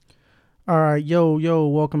All right, yo,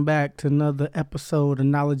 welcome back to another episode of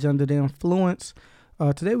Knowledge Under the Influence.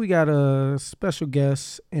 Today we got a special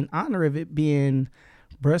guest in honor of it being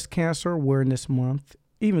Breast Cancer Awareness Month,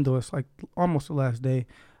 even though it's like almost the last day.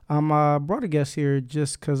 Brought a guest here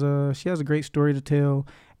just because she has a great story to tell,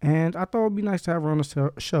 and I thought it would be nice to have her on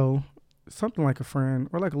the show, something like a friend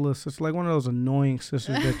or like a little sister, like one of those annoying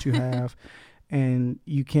sisters that you have, and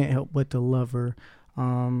you can't help but to love her.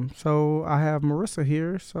 So I have Marisa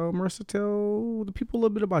here. So Marisa, tell the people a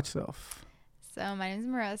little bit about yourself. So my name is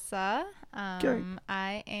Marissa. Okay.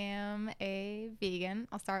 I am a vegan.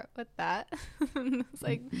 I'll start with that. It's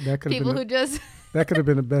like That could have people been who just that could have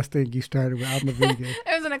been the best thing you started with. I'm a vegan. it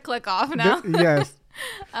was gonna click off now. Yes.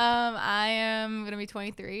 I am gonna be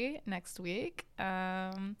 23 next week.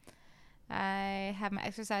 I have my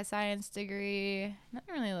exercise science degree. Not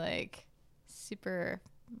really like super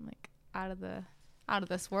like out of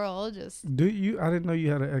this world. Just Do you? I didn't know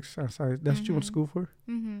you had an exercise. That's what you went to school for.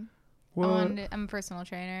 mm-hmm. What? I'm a personal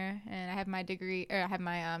trainer, and I have my degree, or I have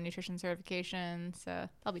my nutrition certification. So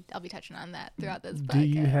I'll be touching on that throughout this podcast. Do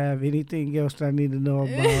you have anything else that I need to know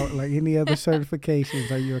about, like any other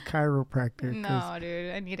certifications? Are you a chiropractor? No,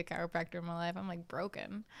 dude, I need a chiropractor in my life. I'm like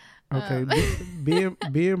broken. Okay,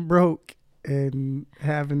 being broke and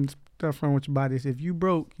having stuff wrong with your body. If you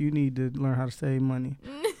broke, you need to learn how to save money.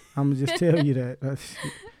 I'm gonna just tell you that.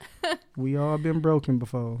 We all been broken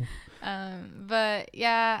before. But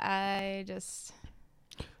yeah, I just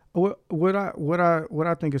What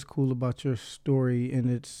I think is cool about your story,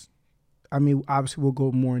 and I mean, obviously we'll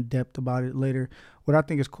go more in depth about it later. What I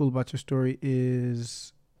think is cool about your story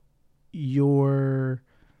is your,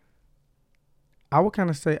 I would kind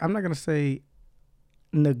of say, I'm not gonna say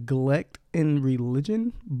neglect in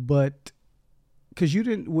religion, but because you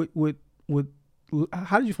didn't,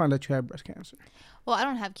 how did you find out you had breast cancer? well, I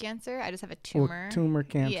don't have cancer. I just have a tumor. Or tumor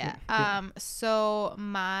cancer. Yeah. Yeah. So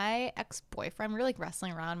my ex-boyfriend, we were like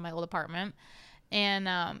wrestling around in my old apartment, and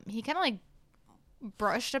he kind of like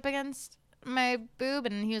brushed up against my boob,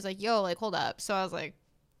 and he was like, "Yo, like hold up." So I was like,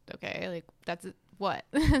 "Okay, like that's what?"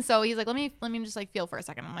 So he's like, "Let me just like feel for a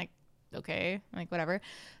second." I'm like, "Okay, like whatever."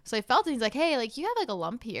 So I felt it. He's like, "Hey, like you have like a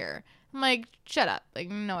lump here." I'm like, "Shut up!" Like,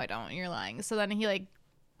 no, I don't. You're lying. So then he like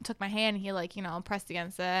took my hand, and he like pressed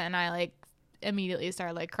against it, and I like immediately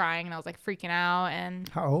started like crying, and I was like freaking out. And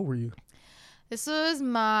How old were you? this was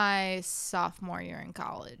my sophomore year in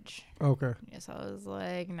college. Okay. Yes, I was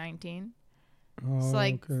like 19. Oh, So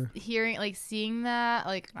like okay. hearing, like seeing that,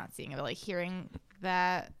 like not seeing it, but like hearing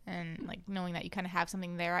that, and like knowing that you kind of have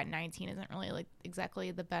something there at 19 isn't really like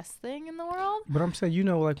exactly the best thing in the world. But I'm saying,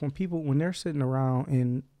 like when they're sitting around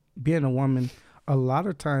and being a woman, a lot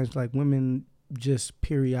of times like women just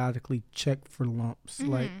periodically check for lumps.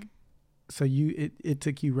 Mm-hmm. Like, so it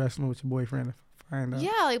took you wrestling with your boyfriend to find out.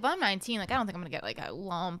 Yeah, like but I'm 19. Like I don't think I'm gonna get like a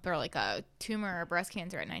lump or like a tumor or breast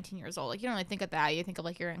cancer at 19 years old. Like you don't really think of that. You think of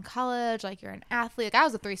like you're in college, like you're an athlete. Like I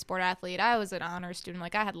was a 3-sport athlete. I was an honor student.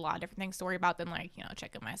 Like I had a lot of different things to worry about than like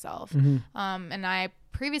checking myself. Mm-hmm. And I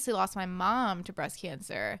previously lost my mom to breast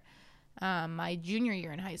cancer, my junior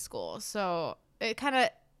year in high school. So it kind of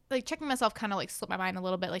like checking myself kind of like slipped my mind a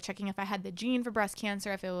little bit, like checking if I had the gene for breast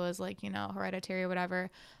cancer, if it was like hereditary or whatever.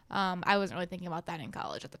 I wasn't really thinking about that in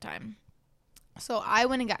college at the time. So I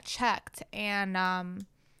went and got checked, and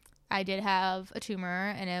I did have a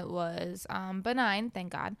tumor, and it was benign,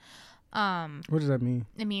 thank God. What does that mean?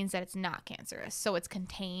 It means that it's not cancerous, so it's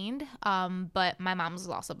contained. But my mom's was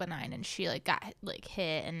also benign, and she like got like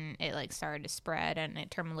hit, and it like started to spread, and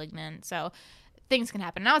it turned malignant. So things can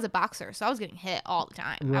happen. And I was a boxer, so I was getting hit all the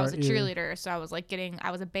time. Right, I was a yeah. cheerleader, so I was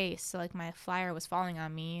a base, so like my flyer was falling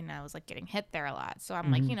on me, and I was like getting hit there a lot. So I'm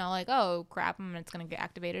like, like, oh crap, it's gonna get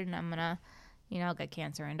activated, and I'm gonna get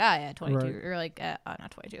cancer and die at 22 Right. or like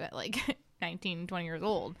not 22, at like 19, 20 years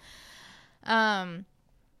old. So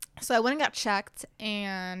I went and got checked,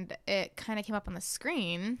 and it kind of came up on the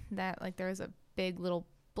screen that like there was a big little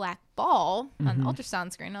black ball on the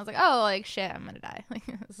ultrasound screen. I was like, oh, like shit, I'm gonna die. Like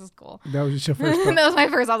this is cool. That was just your first thought. That was my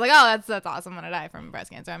first. I was like, oh, that's awesome. I'm gonna die from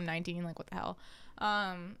breast cancer. I'm 19. Like what the hell?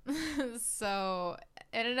 So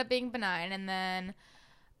it ended up being benign, and then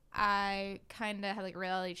I kind of had like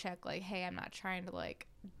reality check, like, hey, I'm not trying to like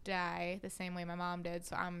die the same way my mom did,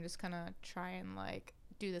 so I'm just gonna try and like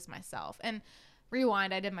do this myself. And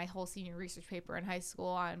rewind, I did my whole senior research paper in high school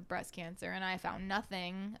on breast cancer, and I found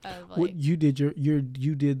nothing of like. What you did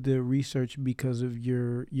you did the research because of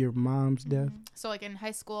your mom's death? So like in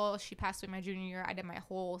high school, she passed away my junior year. I did my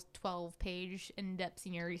whole 12-page in-depth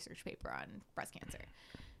senior research paper on breast cancer,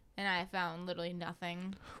 and I found literally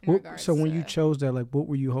nothing in regards So when to, you chose that, like, what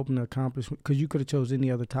were you hoping to accomplish? Because you could have chose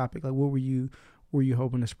any other topic. Like, what were you were you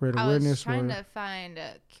hoping to spread I was awareness trying or? to find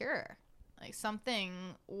a cure, like something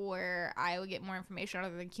where I would get more information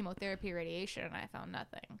other than chemotherapy, radiation, and I found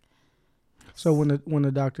nothing. So when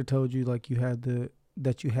the doctor told you like you had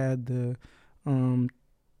the um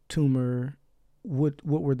tumor, what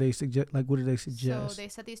were they suggest, like what did they suggest? So they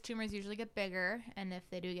said these tumors usually get bigger, and if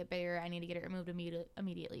they do get bigger, I need to get it removed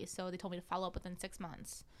immediately. So they told me to follow up within 6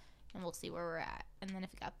 months, and we'll see where we're at. And then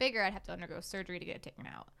if it got bigger, I'd have to undergo surgery to get it taken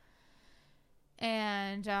out.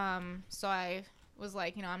 And so I was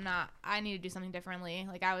like, I need to do something differently.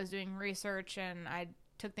 Like, I was doing research, and I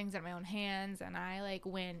took things out of my own hands, and I like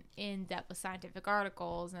went in depth with scientific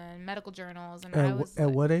articles and medical journals, and I was At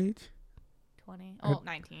like, what age? 20, oh,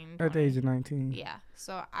 19, At 20. the age of 19. Yeah.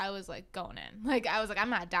 So I was like going in. Like, I was like,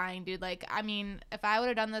 I'm not dying, dude. Like, I mean, if I would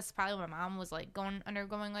have done this probably when my mom was like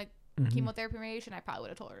undergoing like chemotherapy and radiation, I probably would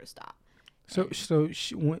have told her to stop. So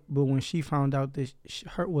she went, but when she found out that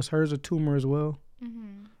hers a tumor as well.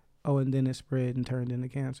 Mm-hmm. Oh, and then it spread and turned into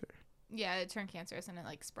cancer. Yeah, it turned cancerous, and it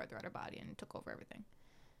like spread throughout her body and took over everything.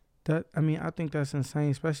 I think that's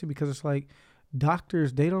insane, especially because it's like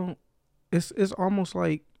doctors, they don't. It's almost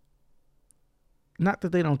like, not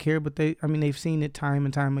that they don't care, but they've seen it time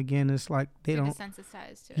and time again. It's like they're don't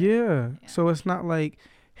desensitized to it. Yeah. So it's not like,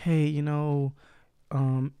 hey,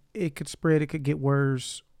 it could spread, it could get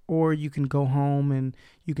worse, or you can go home and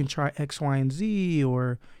you can try X, Y, and Z,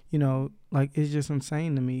 or like, it's just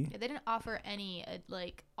insane to me. Yeah, they didn't offer any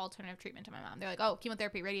like alternative treatment to my mom. They're like, oh,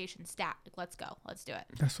 chemotherapy, radiation, stat. Like, let's go, let's do it.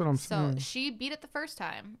 That's what I'm saying. So she beat it the first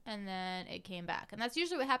time, and then it came back, and that's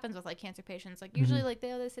usually what happens with like cancer patients. Like, usually, like they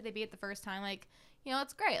say they beat it the first time, like,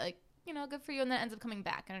 it's great, like, good for you, and then it ends up coming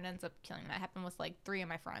back, and it ends up killing. That happened with like 3 of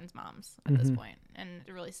my friends' moms at this point, and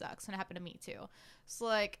it really sucks. And it happened to me too. So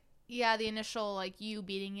like, yeah, the initial like you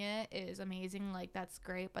beating it is amazing, like that's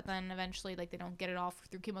great, but then eventually like they don't get it all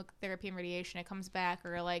through chemotherapy and radiation, it comes back,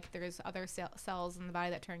 or like there's other cells in the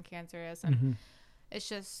body that turn cancerous, and it's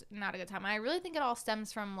just not a good time. And I really think it all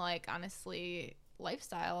stems from like, honestly,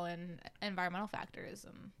 lifestyle and environmental factors.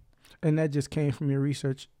 And that just came from your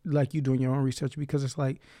research, like you doing your own research, because it's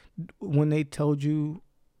like when they told you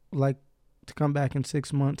like to come back in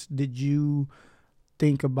 6 months, did you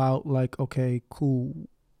think about like, okay, cool,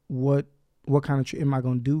 what kind of am I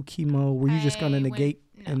going to do? Chemo? Were you just going to negate?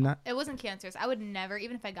 No, and not? It wasn't cancerous. I would never,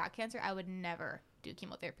 even if I got cancer, I would never do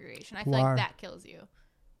chemotherapy, radiation. I feel Why? like that kills you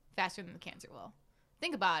faster than the cancer will.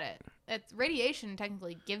 Think about it. Radiation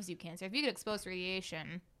technically gives you cancer. If you get exposed to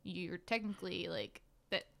radiation, you're technically like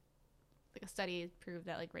that. Like, a study proved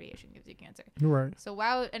that like radiation gives you cancer. Right. So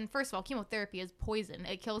and first of all, chemotherapy is poison.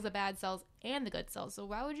 It kills the bad cells and the good cells. So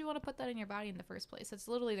why would you want to put that in your body in the first place? It's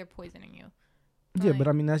literally they're poisoning you. Yeah, but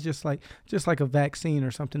I mean, that's just like a vaccine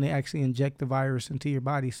or something. They actually inject the virus into your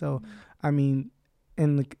body. So, I mean,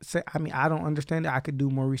 I don't understand it. I could do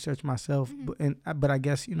more research myself, but I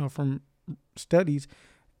guess from studies,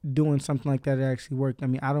 doing something like that, it actually worked. I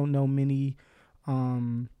mean, I don't know many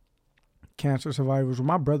cancer survivors. Well,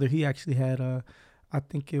 my brother, he actually had I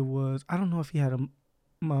don't know if he had a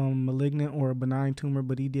malignant or a benign tumor,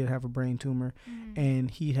 but he did have a brain tumor,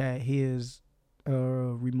 and he had his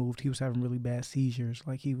removed. He was having really bad seizures.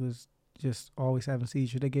 Like, he was just always having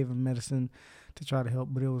seizures. They gave him medicine to try to help,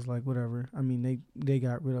 but it was like, whatever. I mean, they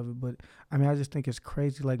got rid of it. But I mean, I just think it's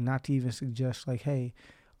crazy, like, not to even suggest like, hey,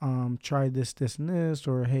 try this, and this,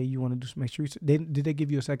 or hey, you want to do some extra research. Did they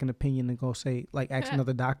give you a second opinion and go say, like, ask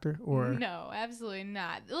another doctor? Or no, absolutely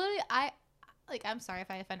not. Literally, I'm sorry if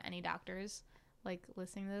I offend any doctors like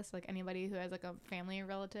listening to this, like anybody who has like a family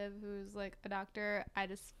relative who's like a doctor. I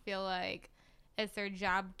just feel like it's their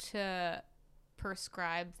job to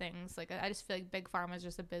prescribe things. Like, I just feel like big pharma is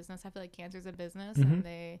just a business. I feel like cancer is a business, and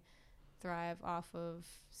they thrive off of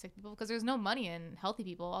sick people because there's no money in healthy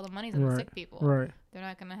people. All the money's in the sick people. Right. They're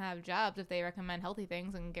not gonna have jobs if they recommend healthy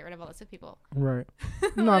things and get rid of all the sick people. Right.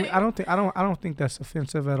 No, like, I don't think that's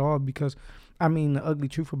offensive at all, because I mean, the ugly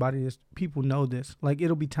truth about it is people know this. Like,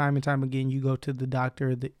 it'll be time and time again. You go to the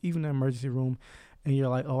doctor, even the emergency room, and you're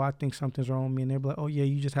like, oh, I think something's wrong with me. And they're like, oh, yeah,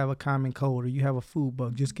 you just have a common cold, or you have a food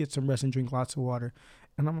bug. Just get some rest and drink lots of water.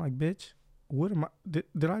 And I'm like, bitch, what am I?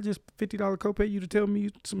 Did I just $50 copay you to tell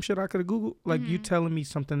me some shit I could have Googled? Like, you telling me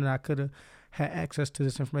something that I could have had access to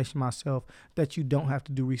this information myself that you don't have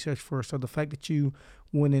to do research for. So the fact that you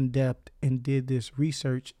went in depth and did this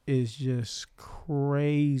research is just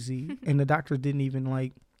crazy. And the doctors didn't even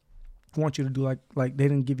like want you to do like they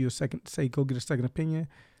didn't give you a second, say, go get a second opinion.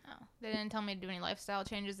 They didn't tell me to do any lifestyle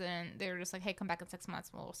changes, and they were just like, hey, come back in 6 months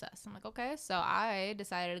and we'll assess. I'm like, okay. So I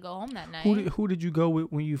decided to go home that night. Who did you go with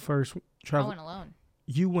when you first traveled? I went alone.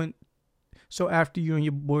 You went, so after you and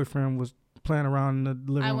your boyfriend was playing around in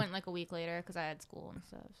the living I room. went like a week later because I had school and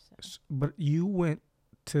stuff. So. But you went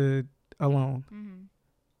to alone,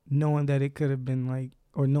 knowing that it could have been like,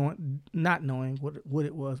 or not knowing what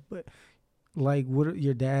it was, but like, what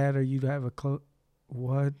your dad or you'd have a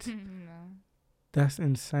what? No. That's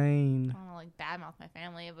insane. I don't know, like badmouth my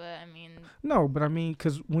family, but I mean. No, but I mean,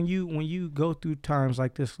 because when you go through times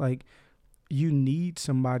like this, like, you need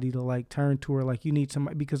somebody to like turn to, or like you need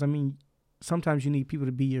somebody, because I mean, sometimes you need people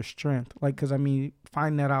to be your strength. Like, because I mean,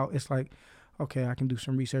 find that out. It's like, okay, I can do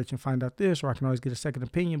some research and find out this, or I can always get a second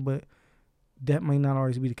opinion, but that may not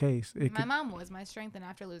always be the case. My mom was my strength, and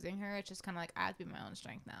after losing her, it's just kind of like I have to be my own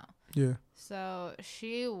strength now. Yeah. So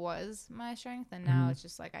she was my strength, and now it's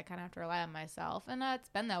just like I kind of have to rely on myself, and it's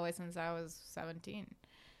been that way since I was 17.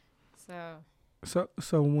 So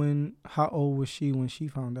how old was she when she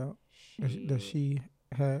found out that she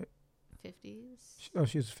had 50s? Oh,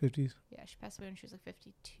 she was 50s. Yeah, she passed away when she was like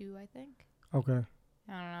 52, I think. Okay.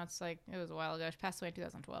 I don't know. It's like it was a while ago. She passed away in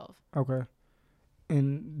 2012. Okay.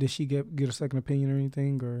 And did she get a second opinion or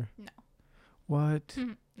anything, or no? What?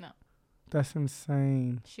 No. That's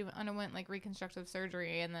insane. She underwent like reconstructive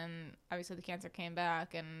surgery, and then obviously the cancer came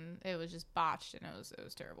back, and it was just botched, and it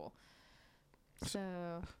was terrible.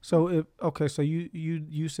 So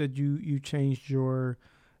you said you changed your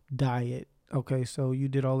diet. Okay, so you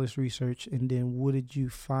did all this research, and then what did you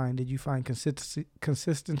find? Did you find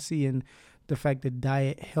consistency in the fact that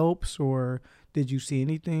diet helps, or did you see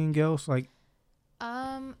anything else? Like,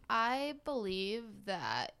 I believe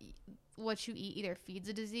that what you eat either feeds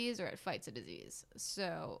a disease or it fights a disease.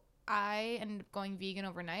 So I ended up going vegan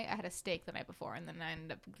overnight. I had a steak the night before, and then I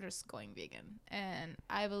ended up just going vegan. And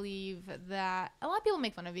I believe that a lot of people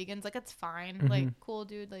make fun of vegans. Like, that's fine. Like, cool,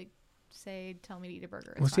 dude. Like, tell me to eat a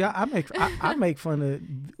burger. It's see, I make fun of.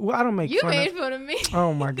 Well, I don't make. You made fun of me.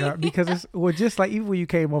 Oh my god! Because it's just like even when you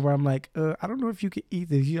came over, I'm like, I don't know if you can eat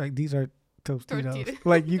this. You like, these are Tostitos.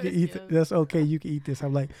 Like, you can eat it. That's okay. You can eat this.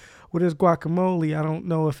 I'm like, well, there's guacamole. I don't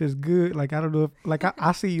know if it's good. Like, I don't know if, like,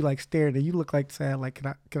 I see you like staring and you look like sad. Like,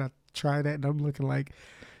 can I try that? And I'm looking like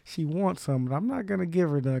she wants some, but I'm not gonna give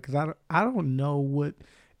her that because I don't know what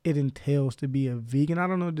it entails to be a vegan. I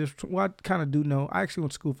don't know this. Well, I kind of do know. I actually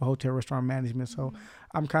went to school for hotel restaurant management, so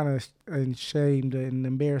I'm kind of ashamed and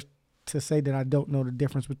embarrassed to say that I don't know the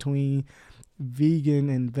difference between vegan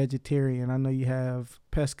and vegetarian. I know you have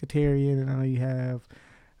pescatarian, and I know you have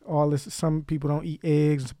all this. Some people don't eat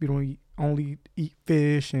eggs. Some people only eat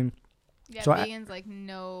fish, and yeah, so vegans like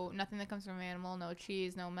nothing that comes from an animal. No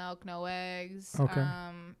cheese, no milk, no eggs. Okay.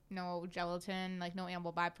 No gelatin, like no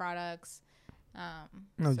animal byproducts.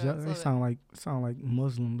 No, they sound like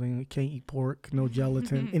Muslims. They can't eat pork. No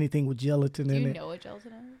gelatin. Anything with gelatin in it. Do you know what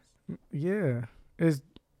gelatin is? Yeah, it's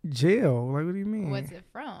gel. Like, what do you mean? What's it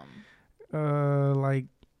from? Like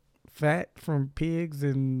fat from pigs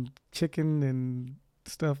and chicken and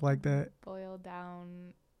stuff like that. Boiled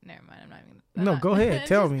down. Never mind. I'm not even. No, go ahead.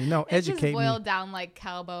 Tell me. No, it's educate just boiled me. down like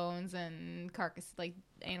cow bones and carcasses, like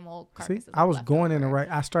animal carcasses. See, I was going in the right.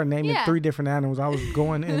 I started naming 3 different animals. I was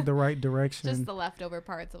going in the right direction. Just the leftover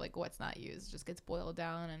parts of like what's not used just gets boiled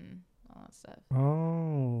down and all that stuff.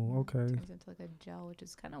 Oh, okay. Turns into like a gel, which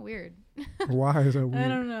is kind of weird. Why is that weird? I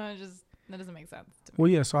don't know. That doesn't make sense to me. Well,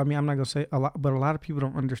 yeah. So I mean, I'm not gonna say a lot, but a lot of people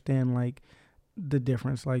don't understand like the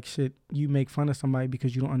difference. Like, shit, you make fun of somebody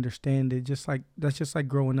because you don't understand it. That's just like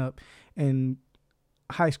growing up in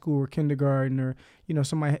high school or kindergarten, or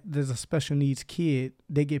somebody, there's a special needs kid.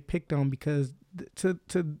 They get picked on because to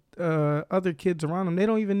other kids around them, they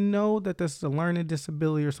don't even know that this is a learning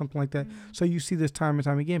disability or something like that. So you see this time and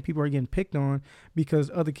time again, people are getting picked on because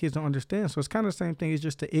other kids don't understand. So it's kind of the same thing. It's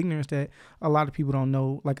just the ignorance that a lot of people don't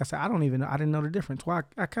know. Like I said, I didn't know the difference. Well,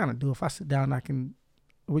 I kind of do. If I sit down, I can.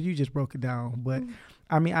 Well, you just broke it down, but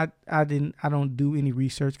I mean, I don't do any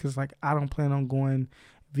research because like I don't plan on going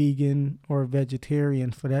vegan or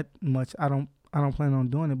vegetarian for that much. I don't plan on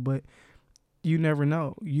doing it, but you never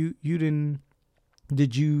know. You didn't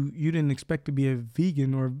expect to be a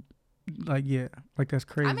vegan, or like that's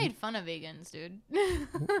crazy. I made fun of vegans, dude.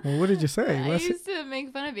 Well, what did you say? I used to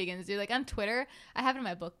make fun of vegans, dude. Like on Twitter, I have it in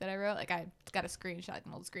my book that I wrote. Like I got a screenshot, like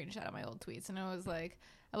an old screenshot of my old tweets, and it was like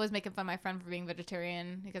I was making fun of my friend for being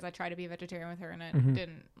vegetarian because I tried to be a vegetarian with her, and it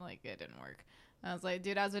didn't work. I was like,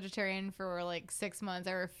 dude, I was vegetarian for like 6 months.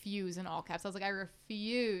 I refuse, in all caps. I was like, I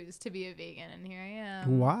refuse to be a vegan, and here I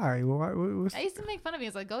am. Why? I used to make fun of me.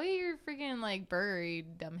 It's like, go eat your freaking like burger, you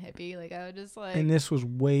dumb hippie. Like I would just like. And this was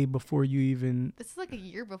way before you even. This is like a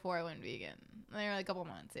year before I went vegan. They were like a couple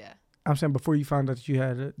months, yeah. I'm saying before you found out that you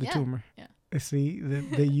had the tumor. Yeah. See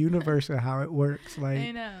the universe and how it works. I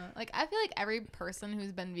Like, know. Like, I feel like every person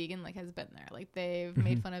who's been vegan, like, has been there. Like, they've Mhm.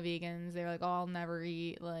 made fun of vegans. They're like, oh, I'll never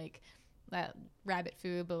eat, like, that rabbit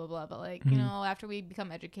food, blah, blah, blah. But, like, you Mhm. know, after we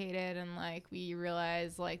become educated and, like, we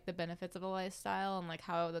realize, like, the benefits of a lifestyle and, like,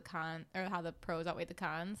 how the pros outweigh the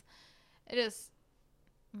cons, it just,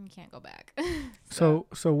 you can't go back. So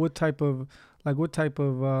what type of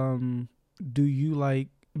do you like?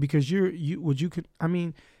 Because you could, I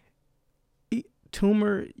mean,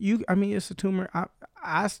 tumor, I mean, it's a tumor.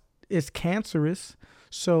 It's cancerous.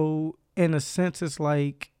 So in a sense, it's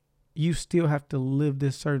like you still have to live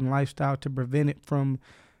this certain lifestyle to prevent it from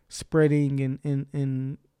spreading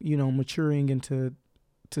and maturing into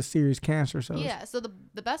serious cancer cells. Yeah, so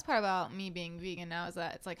the best part about me being vegan now is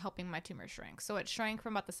that it's like helping my tumor shrink. So it shrank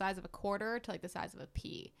from about the size of a quarter to like the size of a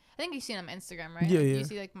pea. I think you've seen it on Instagram, right? Yeah, Like yeah. you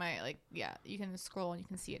see like yeah, you can scroll and you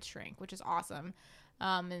can see it shrink, which is awesome.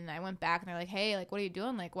 And I went back and they're like, hey, like what are you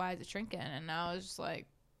doing? Like why is it shrinking? And I was just like,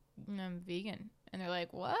 I'm vegan. And they're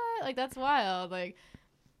like, what? Like that's wild. Like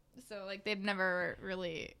so like they've never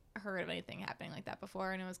really heard of anything happening like that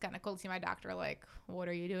before, and it was kind of cool to see my doctor like, what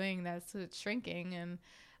are you doing that's it's shrinking? And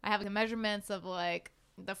I have like the measurements of like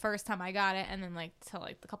the first time I got it and then like till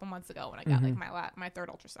like a couple months ago when I got like my third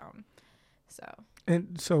ultrasound. So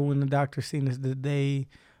And so when the doctor seen this,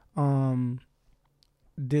 um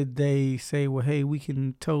did they say, well, hey, we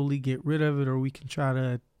can totally get rid of it, or we can try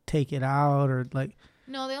to take it out, or like?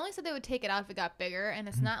 no, they only said they would take it out if it got bigger, and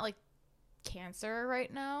it's not like cancer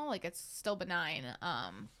right now, like it's still benign,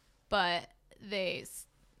 but they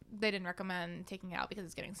didn't recommend taking it out because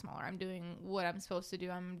it's getting smaller. I'm doing what I'm supposed to do.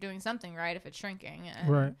 I'm doing something right if it's shrinking. And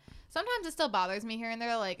Right. sometimes it still bothers me here and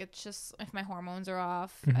there. Like it's just if my hormones are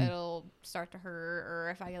off, it'll start to hurt. Or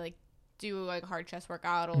if I like do like a hard chest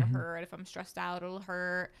workout, it'll hurt. If I'm stressed out, it'll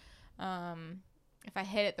hurt. If I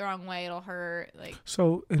hit it the wrong way, it'll hurt. Like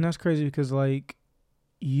So, and that's crazy because like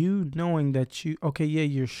you knowing that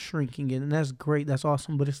you're shrinking it, and that's great, that's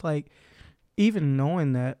awesome. But it's like even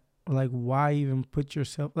knowing that, like why even put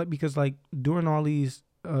yourself, like, because like doing all these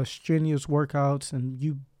strenuous workouts and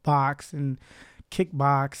you box and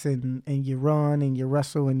kickbox and you run and you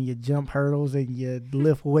wrestle and you jump hurdles and you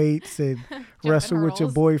lift weights and wrestle with your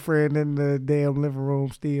hurdles. boyfriend in the damn living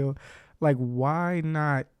room still, like why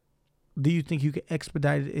not? Do you think you could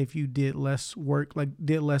expedite it if you did less work, like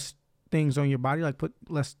did less things on your body, like put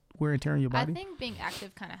less wear and tear on your body? I think being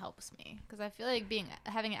active kind of helps me because I feel like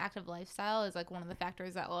having an active lifestyle is like one of the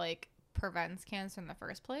factors that like prevents cancer in the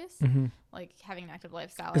first place. Like having an active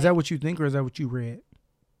lifestyle. Is that what you think, or is that what you read?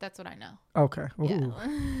 That's what I know. Okay.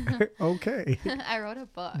 Yeah. Okay. I wrote a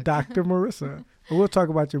book. Dr. Marisa. We'll talk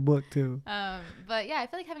about your book too. But yeah, I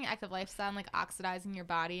feel like having an active lifestyle and like oxidizing your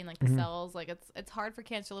body and like the cells, like it's hard for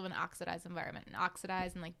cancer to live in an oxidized environment, an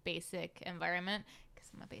oxidized and like basic environment. Because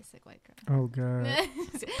I'm a basic white girl. Oh God.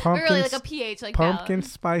 We're really like a pH like pumpkin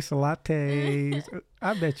balance. spice lattes.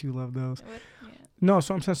 I bet you love those. Yeah. No,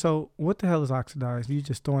 so I'm saying, so what the hell is oxidized? You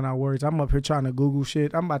just throwing out words. I'm up here trying to Google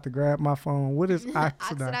shit. I'm about to grab my phone. What is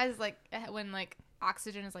oxidized? Oxidized is like when like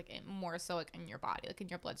oxygen is like more so like in your body, like in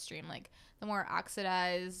your bloodstream. Like the more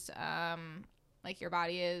oxidized like your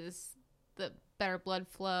body is, the better blood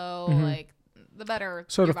flow, like the better.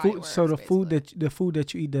 So your the body food, works, so the food basically.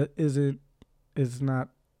 that you eat that is not,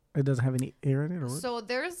 it doesn't have any air in it, or what? So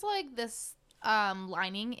there's like this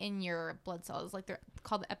lining in your blood cells, like they're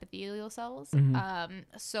called the epithelial cells.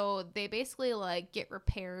 So they basically like get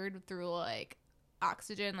repaired through like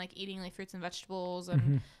oxygen, like eating like fruits and vegetables,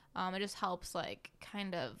 and it just helps like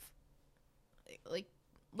kind of like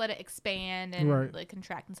let it expand and like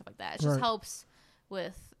contract and stuff like that. It just helps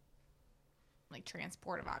with like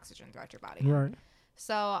transport of oxygen throughout your body. Right.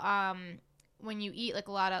 So when you eat like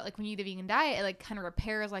a lot of like when you eat a vegan diet, it like kind of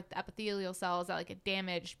repairs like the epithelial cells that like get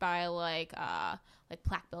damaged by like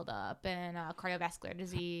plaque buildup and cardiovascular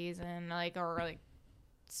disease and like or like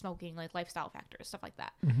smoking, like lifestyle factors, stuff like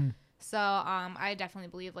that. So I definitely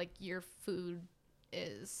believe like your food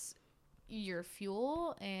is your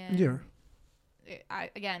fuel, and it,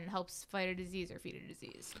 again, helps fight a disease or feed a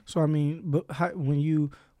disease. So I mean, but when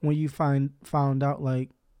you found out,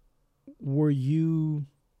 like, were you?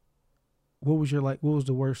 What was your, like, what was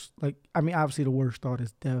the worst? Like, I mean, obviously the worst thought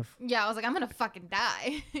is death. Yeah, I was like, I'm gonna fucking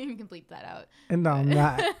die. You can bleep that out. And no, I'm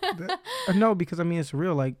not. No, because I mean, it's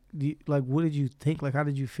real. Like, like, what did you think? Like, how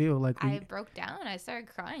did you feel? Like, I broke down. I started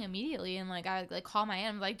crying immediately, and like I like call my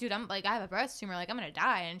aunt. I'm like, dude, I'm like I have a breast tumor. Like I'm gonna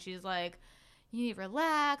die. And she's like, you need to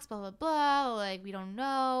relax. Blah blah blah. Like we don't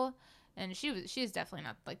know. And she's definitely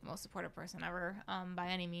not like the most supportive person ever, by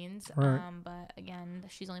any means. Right. But again,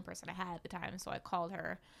 she's the only person I had at the time, so I called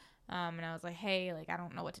her. And I was like, hey, like, I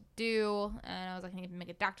don't know what to do. And I was like, I need to make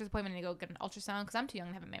a doctor's appointment and go get an ultrasound because I'm too young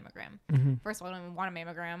to have a mammogram. Mm-hmm. First of all, I don't even want a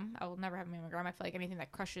mammogram. I will never have a mammogram. I feel like anything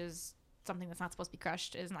that crushes something that's not supposed to be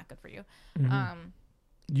crushed is not good for you. Mm-hmm.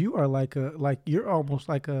 You are you're almost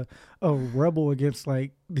like a rebel against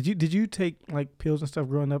like did you take like pills and stuff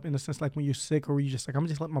growing up in the sense like when you're sick, or were you just like I'm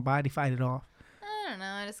just let my body fight it off? I don't know.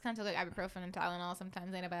 I just kind of took like ibuprofen and Tylenol,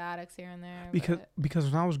 sometimes antibiotics here and there. Because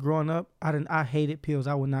when I was growing up, I hated pills.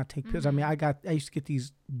 I would not take pills. I mean, I used to get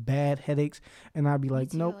these bad headaches, and I'd be Me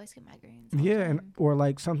like, too. nope. I used to get migraines. All the Yeah, and time. or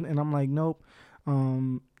like something, and I'm like, nope.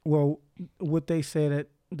 Well, what they said at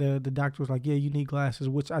the doctor was like, yeah, you need glasses,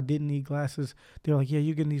 which I didn't need glasses. They're like, yeah,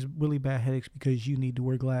 you're getting these really bad headaches because you need to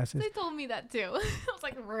wear glasses. They told me that too. I was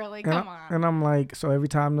like, really? And Come on. And I'm like, so every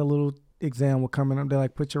time the little exam will come in, they're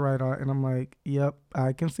like, put your right eye. And I'm like, yep,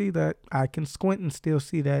 I can see that. I can squint and still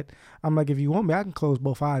see that. I'm like, if you want me, I can close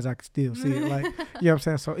both eyes. I can still see it. Like, you know what I'm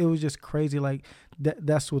saying? So it was just crazy. Like,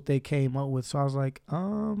 that's what they came up with. So I was like,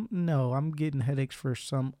 no, I'm getting headaches for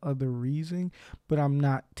some other reason, but I'm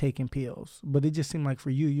not taking pills. But it just seemed like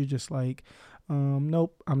for you, you're just like,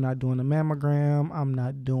 nope, I'm not doing a mammogram. I'm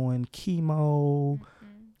not doing chemo.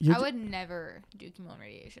 I would never do chemo and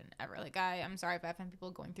radiation ever. Like I'm sorry if I find people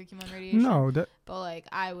going through chemo and radiation. No, but like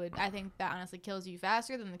I think that honestly kills you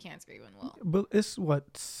faster than the cancer even will. But it's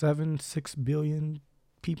what 6 billion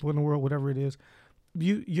people in the world, whatever it is.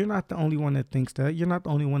 You're not the only one that thinks that. You're not the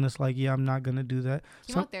only one that's like, yeah, I'm not gonna do that.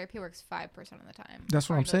 Chemotherapy works 5% of the time. That's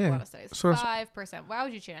what I'm saying. A lot of studies. So 5%. Why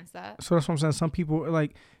would you chance that? So that's what I'm saying. Some people are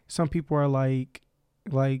like,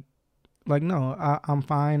 no, I'm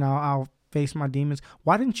fine. I'll face my demons.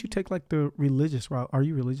 Why didn't you take like the religious route? Are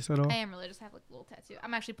you religious at all? I am religious. I have like a little tattoo.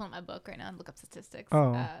 I'm actually pulling my book right now and look up statistics.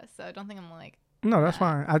 Oh. So I don't think I'm like. No, that's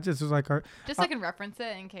fine. I just was like, just so I can reference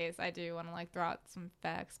it in case I do want to like throw out some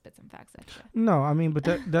facts, spit some facts at you. No, I mean, but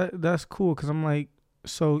that's cool because I'm like,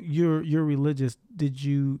 so you're religious. Did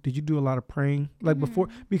you do a lot of praying like before?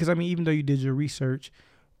 Because I mean, even though you did your research,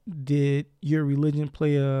 did your religion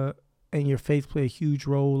and your faith play a huge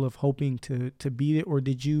role of hoping to beat it, or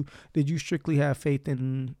did you strictly have faith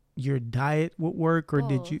in your diet would work, or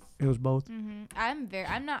both. it was both? I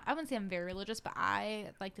wouldn't say I'm very religious, but I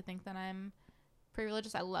like to think that I'm pretty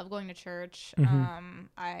religious. I love going to church.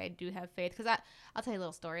 I do have faith because I'll tell you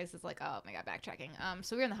little stories. It's like, oh my god, backtracking.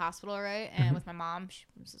 So we were in the hospital, right? And with my mom,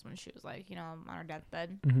 this is when she was like, on her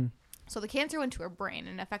deathbed. So the cancer went to her brain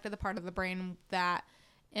and affected the part of the brain that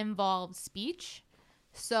involved speech.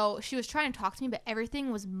 So she was trying to talk to me, but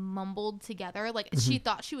everything was mumbled together. Like she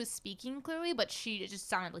thought she was speaking clearly, but it just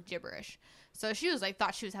sounded like gibberish. So she was like,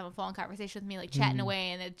 thought she was having a phone conversation with me, like chatting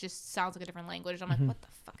away, and it just sounds like a different language. I'm like, what the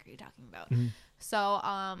fuck are you talking about? So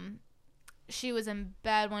she was in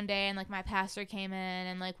bed one day, and like my pastor came in,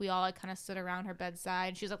 and like we all like kind of stood around her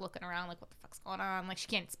bedside. She was like looking around, like what the fuck's going on? Like she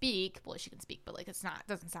can't speak. Well, she can speak, but like it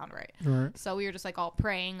doesn't sound right. So we were just like all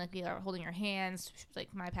praying, like we were holding her hands.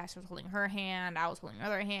 Like my pastor was holding her hand, I was holding the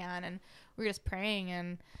other hand, and we were just praying.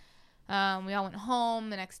 And we all went home.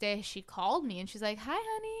 The next day, she called me, and she's like, "Hi,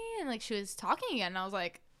 honey," and like she was talking again. And I was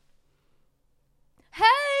like,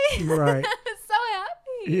 "Hey!" Right. So happy.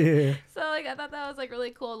 Yeah. So like I thought that was like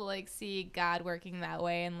really cool to like see God working that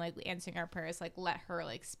way and like answering our prayers, like let her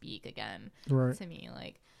like speak again to me.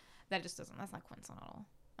 Like that's not coincidental.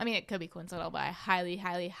 I mean, it could be coincidental, but I highly,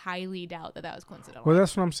 highly, highly doubt that was coincidental. Well,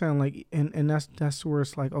 that's what I'm saying. Like, and that's where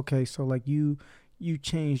it's like, okay, so like you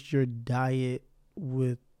changed your diet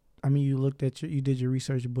with, I mean, you did your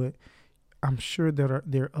research, but I'm sure there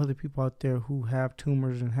are other people out there who have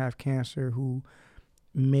tumors and have cancer who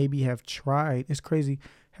maybe have tried. It's crazy.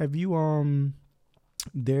 Have you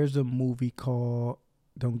there's a movie called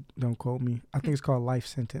don't quote me. I think it's called Life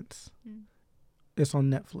Sentence. It's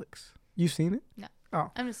on Netflix. You seen it? No.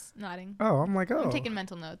 Oh. I'm just nodding. Oh, I'm like, oh. I'm taking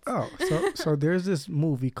mental notes. Oh, so there's this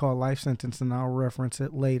movie called Life Sentence, and I'll reference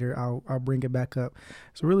it later. I'll bring it back up.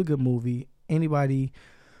 It's a really good movie. Anybody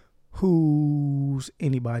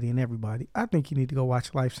and everybody, I think you need to go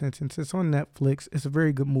watch Life Sentence. It's on Netflix. It's a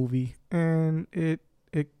very good movie, and it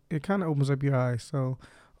kind of opens up your eyes. So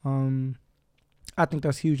I think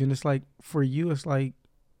that's huge. And it's like for you, it's like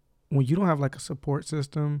when you don't have like a support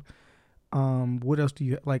system, what else do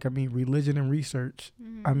you like? I mean, religion and research.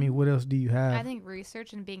 I mean, what else do you have? I think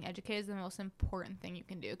research and being educated is the most important thing you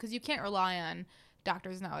can do, because you can't rely on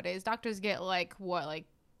doctors nowadays. Doctors get like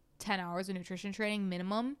 10 hours of nutrition training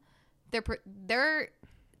minimum. They're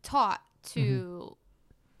taught to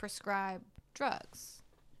prescribe drugs,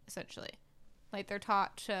 essentially. Like they're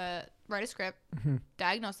taught to write a script,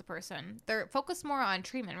 diagnose the person. They're focused more on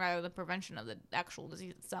treatment rather than prevention of the actual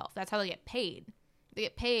disease itself. That's how they get paid. They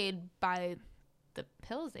get paid by the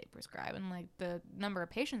pills they prescribe and like the number of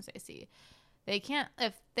patients they see. They can't,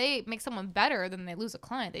 if they make someone better, then they lose a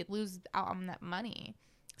client. They lose out on that money.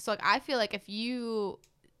 So like I feel like if you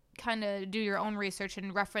kind of do your own research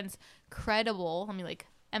and reference credible, let me like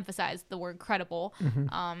emphasize the word credible,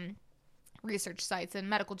 research sites and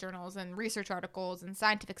medical journals and research articles and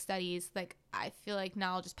scientific studies, like I feel like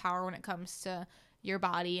knowledge is power when it comes to your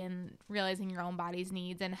body and realizing your own body's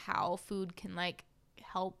needs and how food can like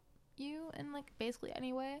help you in like basically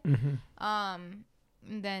any way.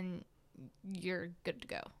 Then you're good to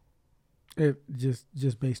go. It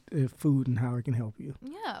just based food and how it can help you.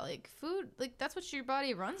 Yeah, like food, like that's what your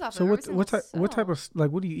body runs off. So of. what type of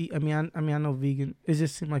like what do you eat? I mean I know vegan. It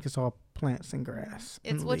just seems like it's all plants and grass.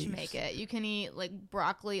 It's and what leaves. you make it. You can eat like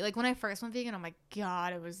broccoli. Like when I first went vegan, oh my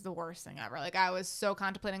god, it was the worst thing ever. Like I was so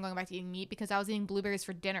contemplating going back to eating meat because I was eating blueberries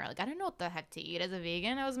for dinner. Like I didn't know what the heck to eat as a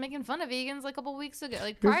vegan. I was making fun of vegans like a couple weeks ago.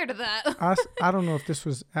 Like prior to that, I don't know if this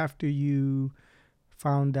was after you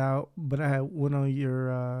found out, but I went on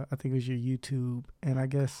your I think it was your YouTube, and I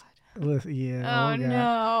guess listen, oh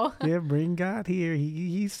no, yeah, bring God here.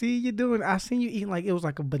 He see you doing. I seen you eating like it was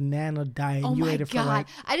like a banana diet. Oh you my ate it god, for like,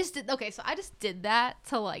 I just did that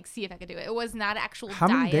to like see if I could do it. It was not an actual how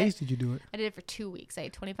diet. many days did you do it? I did it for 2 weeks. I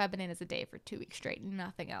ate 25 bananas a day for 2 weeks straight,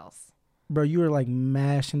 nothing else. Bro, you were like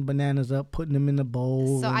mashing bananas up, putting them in the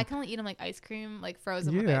bowl. So I can only eat them like ice cream, like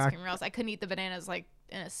frozen with Yeah, ice cream. Or else I couldn't eat the bananas like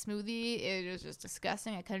in a smoothie. It was just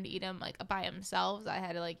disgusting. I couldn't eat them like by themselves. I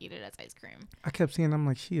had to like eat it as ice cream. I kept seeing, I'm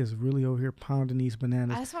like, she is really over here pounding these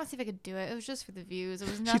bananas. I just want to see if I could do it. It was just for the views. It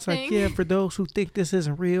was nothing. She's like, yeah, for those who think this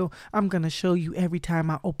isn't real, I'm going to show you every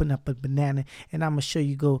time I open up a banana, and I'm going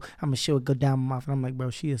to show it go down my mouth. And I'm like, bro,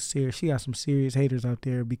 she is serious. She got some serious haters out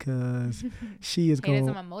there because she is going.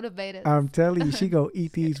 Haters are my motivators. I'm telling you, she go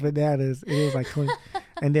eat these bananas. It was like 20.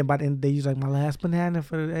 And then by the end of the day, she's like, my last banana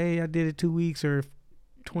for the day, I did it 2 weeks or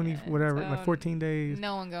 20, whatever, like 14 days.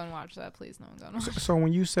 No one go and watch that, please. No one go and watch. So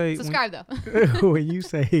when you say subscribe though. when you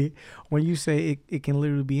say it can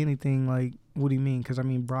literally be anything, like what do you mean? Because I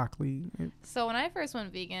mean broccoli. So when I first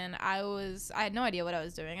went vegan, I had no idea what I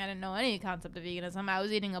was doing. I didn't know any concept of veganism. I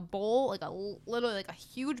was eating a bowl, like literally like a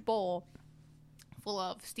huge bowl full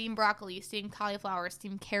of steamed broccoli, steamed cauliflower,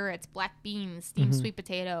 steamed carrots, black beans, steamed sweet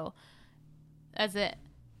potato. That's it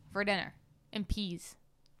for dinner, and peas.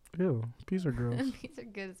 Ew, peas are gross. Peas are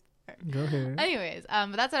good as fuck. Go ahead. Anyways,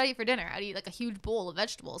 but that's what I eat for dinner. I'd eat like a huge bowl of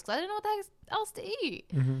vegetables because I didn't know what the heck else to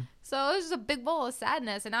eat. So it was just a big bowl of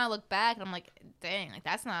sadness. And now I look back and I'm like, dang, like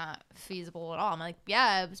that's not feasible at all. I'm like,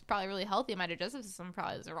 yeah, it was probably really healthy. My digestive system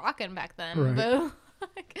probably was rocking back then. Right. But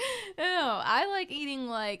like, no, I like eating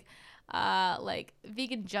like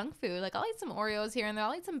vegan junk food. Like I'll eat some Oreos here and there.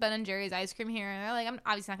 I'll eat some Ben and Jerry's ice cream here and there. Like I'm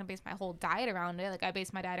obviously not gonna base my whole diet around it. Like I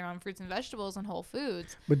base my diet around fruits and vegetables and whole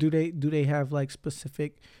foods. But do they have like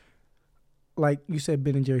specific, like you said,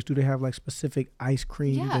 Ben and Jerry's? Do they have like specific ice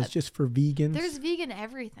cream that's just for vegans? There's vegan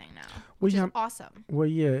everything now, which is awesome. Well,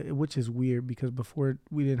 yeah, which is weird because before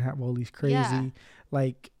we didn't have all these crazy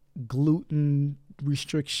like gluten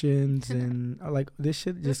restrictions and like this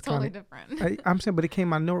shit just totally kinda, different. I'm saying, but it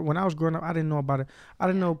came out nowhere. When I was growing up, I didn't know about it. I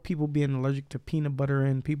didn't know people being allergic to peanut butter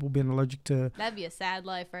and people being allergic to. That'd be a sad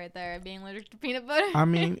life right there, being allergic to peanut butter. I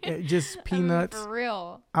mean, just peanuts. For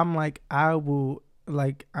real. I'm like, I will.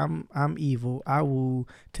 Like I'm evil. I will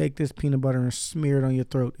take this peanut butter and smear it on your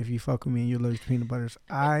throat if you fuck with me and you're allergic to peanut butters.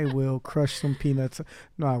 I will crush some peanuts.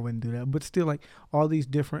 No, I wouldn't do that. But still, like all these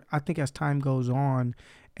different. I think as time goes on,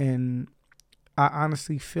 and I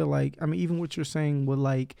honestly feel like, I mean, even what you're saying with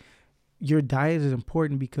like your diet is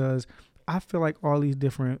important because I feel like all these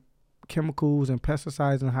different chemicals and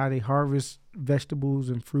pesticides and how they harvest vegetables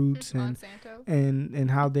and fruits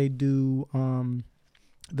and how they do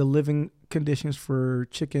the living conditions for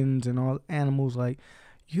chickens and all animals, like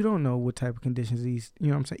you don't know what type of conditions these, you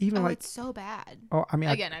know what I'm saying? Even like it's so bad. Oh, I mean,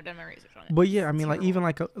 again, I've done my research on it. But yeah, I mean, it's like even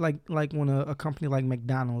like when a company like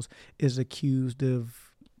McDonald's is accused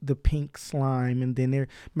of the pink slime, and then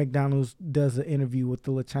McDonald's does an interview with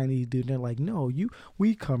the little Chinese dude. And they're like, no,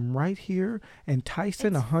 we come right here and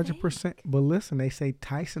Tyson 100%. But listen, they say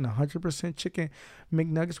Tyson 100% chicken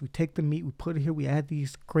McNuggets. We take the meat, we put it here, we add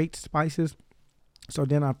these great spices. So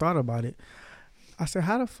then I thought about it. I said,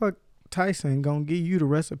 how the fuck Tyson gonna give you the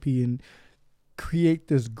recipe and create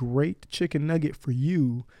this great chicken nugget for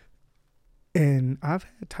you? And I've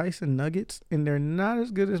had Tyson nuggets, and they're not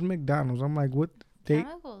as good as McDonald's. I'm like, what?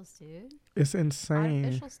 Chemicals, dude. It's insane.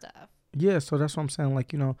 Artificial stuff. Yeah, so that's what I'm saying.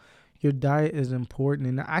 Like, you know, your diet is important,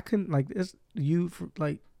 and I couldn't like it's you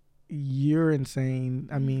like you're insane.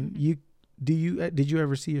 I mean, did you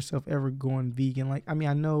ever see yourself ever going vegan? Like, I mean,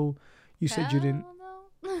 I know you said you didn't.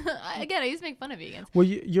 No. Again, I used to make fun of vegans. Well,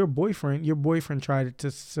 your boyfriend tried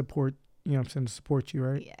to support, you know what I'm saying, to support you,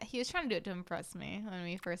 right? Yeah, he was trying to do it to impress me when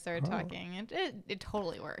we first started talking. And it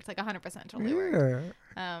totally worked. Like 100% totally worked.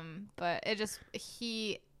 But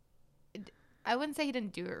I wouldn't say he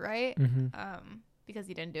didn't do it right. Because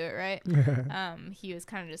he didn't do it right. He was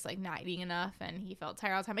kind of just like not eating enough, and he felt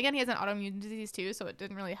tired all the time. Again, he has an autoimmune disease too, so it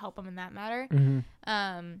didn't really help him in that matter.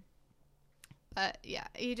 But yeah,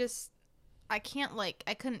 I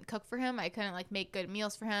couldn't cook for him. I couldn't like make good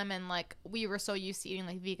meals for him, and like we were so used to eating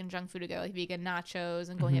like vegan junk food together, like vegan nachos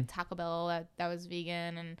and going to Taco Bell that was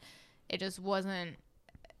vegan, and it just wasn't.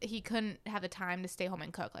 He couldn't have the time to stay home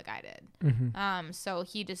and cook like I did. So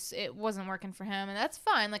it wasn't working for him, and that's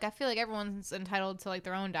fine. Like I feel like everyone's entitled to like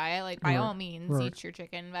their own diet. Like by all means, eat your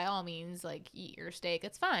chicken. By all means, like eat your steak.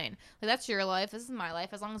 It's fine. Like that's your life. This is my life.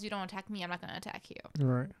 As long as you don't attack me, I'm not gonna attack you.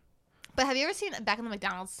 Right. But have you ever seen, back on the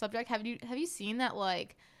McDonald's subject, have you seen that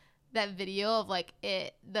like that video of like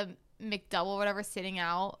the McDouble or whatever sitting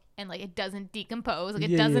out and like it doesn't decompose, like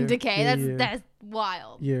it doesn't decay? That's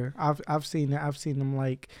wild. Yeah, I've seen that. I've seen them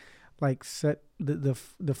like set the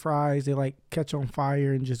fries, they like catch on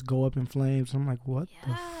fire and just go up in flames. I'm like, what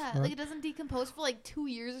the fuck? Like it doesn't decompose for like 2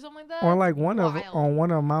 years or something like that. Or like one of them,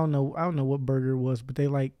 I don't know what burger it was, but they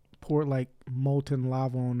like poured like molten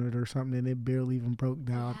lava on it or something and it barely even broke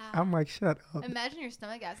down. Yeah. I'm like, shut up. Imagine your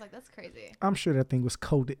stomach acid. Like that's crazy. I'm sure that thing was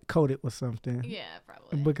coated with something. Yeah,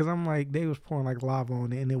 probably. Because I'm like, they was pouring like lava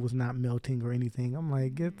on it and it was not melting or anything. I'm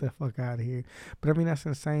like, get the fuck out of here. But I mean, that's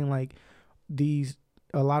insane. Like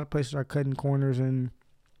a lot of places are cutting corners, and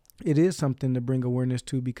it is something to bring awareness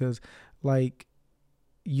to, because like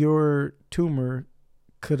your tumor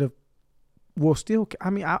could have, well, still, I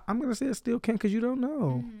mean, I'm going to say it still can, because you don't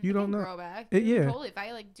know. You don't know. Grow back. Yeah. Totally. If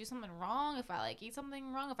I like do something wrong, if I like eat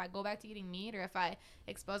something wrong, if I go back to eating meat, or if I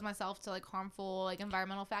expose myself to like harmful like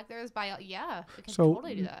environmental factors, it can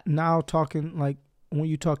totally do that. Now talking like when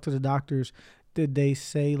you talk to the doctors, did they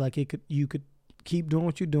say like you could keep doing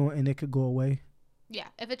what you're doing and it could go away? Yeah.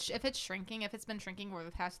 If it's shrinking, if it's been shrinking over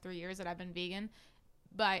the past 3 years that I've been vegan.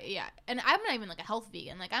 But yeah, and I'm not even like a health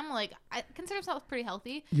vegan. Like I consider myself pretty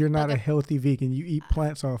healthy. You're not a healthy vegan. You eat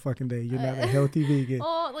plants all fucking day. You're not a healthy vegan.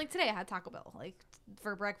 Well, like today I had Taco Bell. Like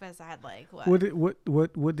for breakfast I had like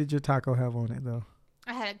what did your taco have on it though?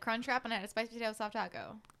 I had a Crunchwrap and I had a spicy potato soft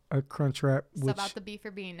taco. A Crunchwrap. Sub out the beef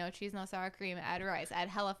or bean, no cheese, no sour cream. Add rice. Add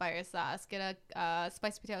hella fire sauce. Get a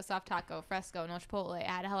spicy potato soft taco, fresco, no chipotle.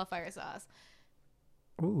 Add hella fire sauce.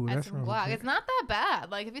 Ooh, that's It's not that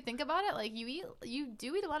bad. Like if you think about it, like you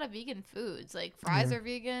do eat a lot of vegan foods. Like fries are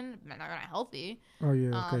vegan, they're not healthy. Oh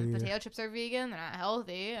yeah, potato chips are vegan, they're not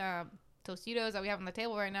healthy. Tostitos that we have on the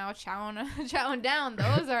table right now, chowing down,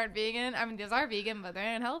 those aren't vegan. I mean, those are vegan, but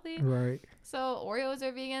they're not healthy. Right. So Oreos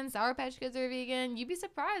are vegan, Sour Patch Kids are vegan. You'd be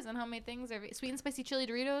surprised on how many things are sweet and spicy chili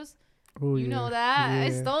Doritos. Oh, you know that. Yeah.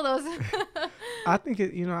 I stole those. I think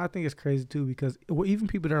it's crazy too, because even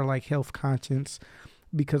people that are like health conscious,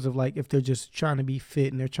 because of like if they're just trying to be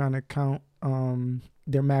fit and they're trying to count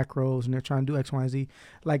their macros and they're trying to do X, Y, and Z,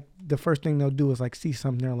 like the first thing they'll do is like see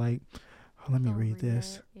something, they're like, oh, let me read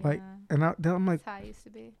this. Yeah. Like, and I'm like, that's how I used to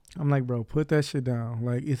be. I'm like, bro, put that shit down.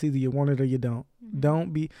 Like it's either you want it or you don't.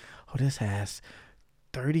 Don't be, this has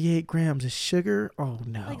 38 grams of sugar. Oh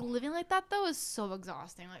no. Like living like that though is so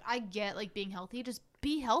exhausting. Like I get like being healthy, just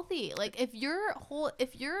be healthy. Like if you're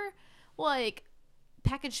like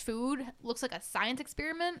packaged food looks like a science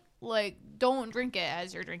experiment, like don't drink it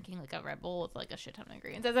as you're drinking like a Red Bull with like a shit ton of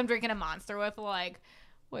ingredients, as I'm drinking a Monster with like,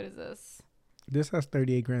 what is this? This has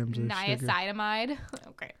 38 grams of niacinamide.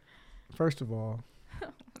 Okay. First of all,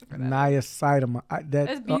 niacinamide.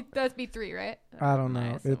 That's B3, right? I don't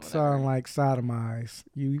know. It sounds like sodomize.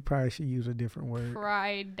 You probably should use a different word.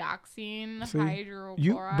 Pyridoxine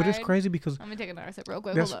hydrochloride. But it's crazy because let me take another sip real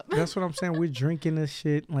quick. Hold up. That's what I'm saying. We're drinking this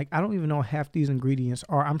shit. Like I don't even know half these ingredients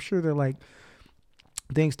are. I'm sure they're like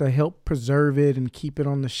things to help preserve it and keep it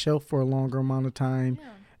on the shelf for a longer amount of time. Yeah.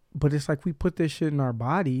 But it's like we put this shit in our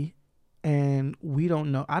body and we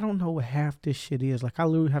don't know. I don't know what half this shit is. Like I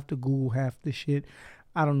literally have to Google half this shit.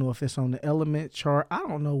 I don't know if it's on the element chart. I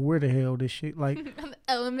don't know where the hell this shit like on the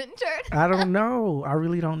element chart. I don't know. I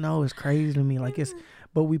really don't know. It's crazy to me. Like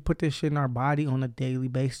but we put this shit in our body on a daily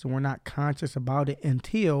basis and we're not conscious about it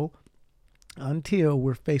until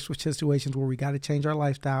we're faced with situations where we got to change our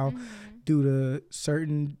lifestyle due to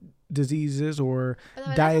certain diseases or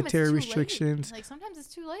dietary restrictions. Like sometimes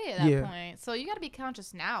it's too late at that point. So you got to be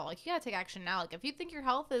conscious now. Like you got to take action now. Like if you think your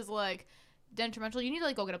health is like detrimental, you need to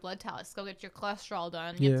like go get a blood test, go get your cholesterol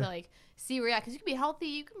done. You have to like see where you're at, because you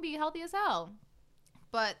can be healthy as hell,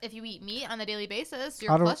 But if you eat meat on a daily basis,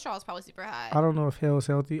 your I don't cholesterol is probably super high. I don't know if hell is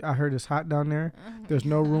healthy. I heard it's hot down there. There's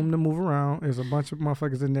no room to move around. There's a bunch of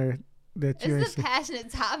motherfuckers in there that you ain't It's a see.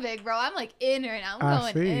 passionate topic, bro. I'm like in right now. I'm I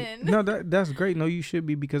going see. in. No, that's great. No, you should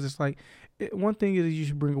be, because it's like one thing is you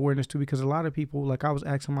should bring awareness to, because a lot of people, like I was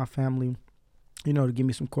asking my family, to give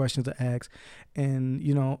me some questions to ask, and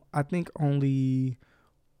I think only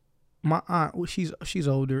my aunt, well, she's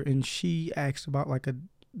older, and she asked about like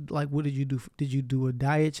what did you do? Did you do a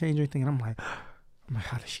diet change or anything? And I'm like,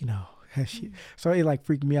 how does she know? Has she? So it like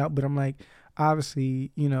freaked me out. But I'm like,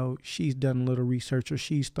 obviously, she's done a little research, or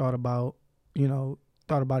she's thought about it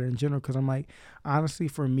in general. Because I'm like, honestly,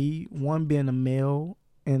 for me, one, being a male,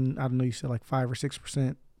 and I don't know, you said like 5 or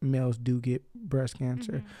 6% males do get breast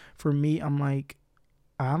cancer. Mm-hmm. For me, I'm like,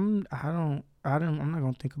 I'm not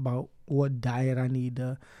gonna think about what diet I need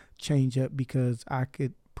to change up because I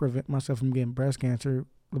could prevent myself from getting breast cancer.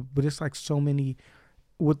 But it's like so many.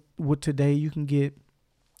 With today, you can get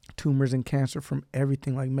tumors and cancer from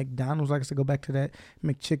everything, like McDonald's. Like I said, go back to that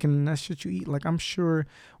McChicken and that shit you eat. Like, I'm sure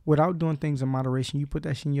without doing things in moderation, you put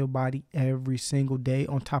that shit in your body every single day,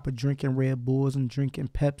 on top of drinking Red Bulls and drinking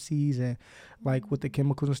Pepsis, and like with the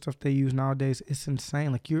chemicals and stuff they use nowadays, it's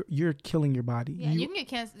insane. Like, you're killing your body. Yeah, you can get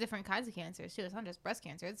cancer, different kinds of cancers too. It's not just breast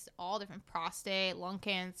cancer. It's all different: prostate, lung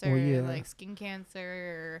cancer, like skin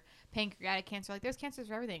cancer, pancreatic cancer. Like, there's cancers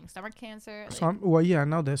for everything. Stomach cancer. Like, So I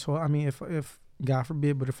know that. So I mean, if God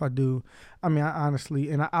forbid, but if I do, I mean, I honestly,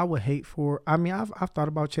 and I would hate for. I mean, I've thought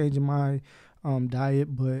about changing my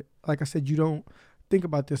diet, but like I said, you don't think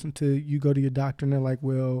about this until you go to your doctor and they're like,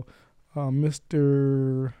 well,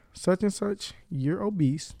 Mr. Such and Such, you're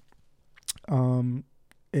obese.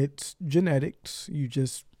 It's genetics.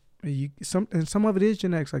 Some of it is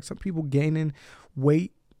genetics. Like, some people gaining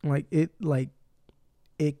weight,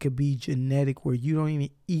 it could be genetic where you don't even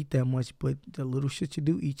eat that much, but the little shit you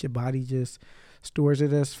do eat, your body just stores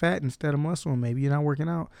it as fat instead of muscle, and maybe you're not working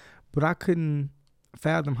out. But I couldn't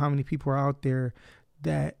fathom how many people are out there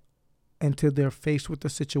that, until they're faced with the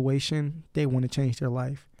situation, they want to change their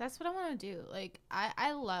life. That's what I want to do. Like,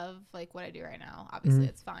 I love like what I do right now. Obviously,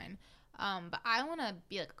 it's fine. But I want to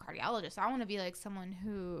be like a cardiologist. I want to be like someone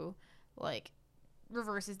who like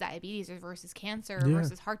reverses diabetes, reverses cancer,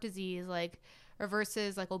 reverses heart disease, like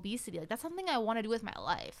reverses like obesity. Like, that's something I want to do with my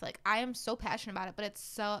life. Like, I am so passionate about it, but it's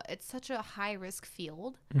such a high risk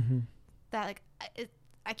field that like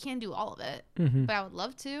I can't do all of it. But I would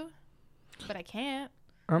love to, but I can't.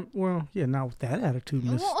 Well, yeah, not with that attitude,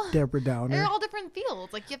 Miss Deborah Downer. They're all different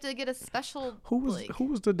fields. Like, you have to get a special. Who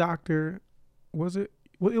was the doctor? Was it?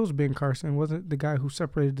 Well, it was Ben Carson. Was it the guy who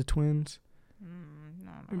separated the twins?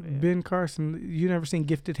 No, Ben Carson. You never seen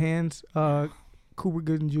Gifted Hands? Cooper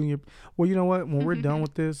Gooding Jr. Well, you know what? When we're done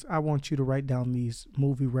with this, I want you to write down these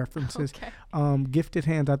movie references. Okay. Gifted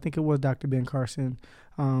Hands. I think it was Dr. Ben Carson.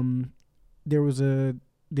 There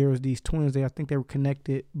was these twins. I think they were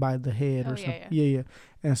connected by the head or something. Yeah.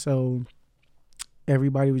 And so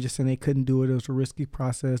everybody was just saying they couldn't do it. It was a risky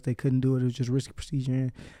process. They couldn't do it. It was just a risky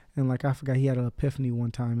procedure. And like, I forgot, he had an epiphany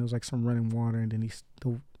one time. It was like some running water, and then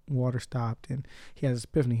the water stopped, and he had this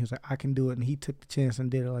epiphany. He was like, I can do it. And he took the chance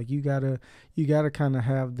and did it. Like, you gotta kind of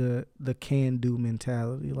have the can do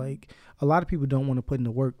mentality. Like, a lot of people don't want to put in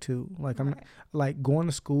the work too. Like, I'm not, like, going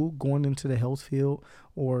to school, going into the health field,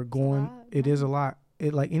 or it is a lot.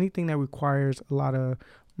 It, like, anything that requires a lot of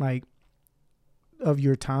like of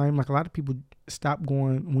your time. Like, a lot of people stop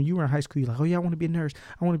going. When you were in high school, you're like, oh yeah, I want to be a nurse,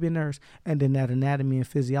 and then that anatomy and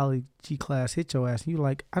physiology class hit your ass, and you're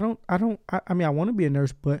like, I mean, I want to be a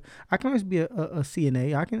nurse, but I can always be a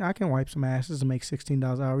CNA. I can wipe some asses and make $16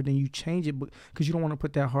 an hour. Then you change it because you don't want to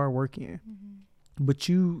put that hard work in. But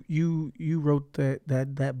you wrote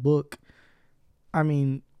that book. I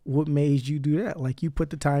mean, what made you do that? Like, you put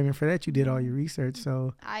the time in for that. You did all your research.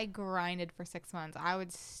 So I grinded for 6 months. I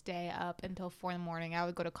would stay up until 4 in the morning. I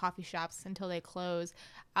would go to coffee shops until they close.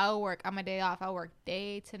 I would work on my day off. I would work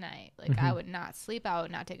day to night. Like, I would not sleep. I would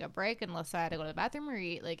not take a break unless I had to go to the bathroom or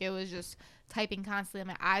eat. Like, it was just typing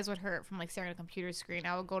constantly. My eyes would hurt from like staring at a computer screen.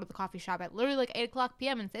 I would go to the coffee shop at literally like 8:00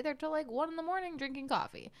 p.m. and stay there till like 1 in the morning drinking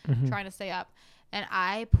coffee, trying to stay up. And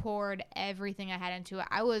I poured everything I had into it.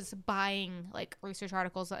 I was buying like research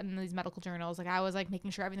articles in these medical journals. Like, I was like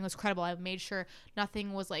making sure everything was credible. I made sure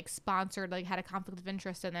nothing was like sponsored, like had a conflict of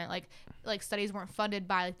interest in it. Like studies weren't funded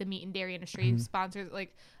by like the meat and dairy industry. Sponsors,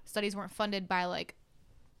 like studies weren't funded by like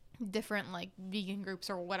different like vegan groups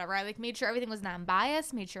or whatever. I like made sure everything was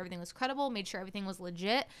non-biased, made sure everything was credible, made sure everything was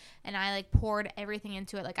legit, and I like poured everything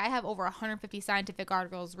into it. Like, I have over 150 scientific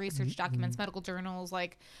articles, research documents, medical journals,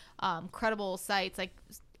 like credible sites like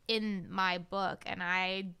in my book, and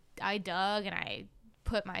I dug and I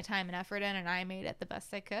put my time and effort in, and I made it the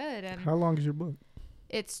best I could. And How long is your book?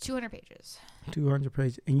 it's 200 pages. 200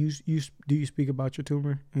 pages. And do you speak about your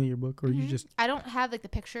tumor in your book, or you just? I don't have like the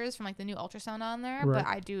pictures from like the new ultrasound on there, Right. but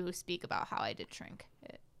I do speak about how I did shrink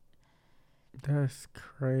it. That's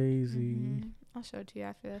crazy. I'll show it to you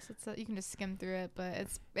after this. You can just skim through it, but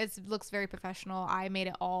it looks very professional. I made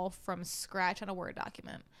it all from scratch on a Word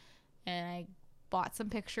document, and I bought some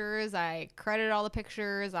pictures. I credited all the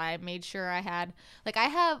pictures. I made sure I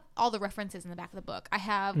have all the references in the back of the book. I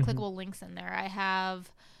have clickable links in there. I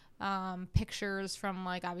have pictures from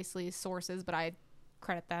like obviously sources, but I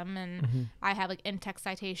credit them, and I have like in-text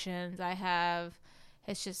citations. I have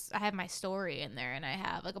my story in there, and I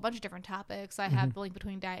have like a bunch of different topics. I have the link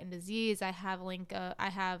between diet and disease. I have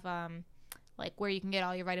like where you can get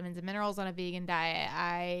all your vitamins and minerals on a vegan diet.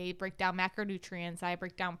 I break down macronutrients. I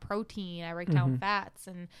break down protein. I break down fats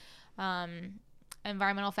and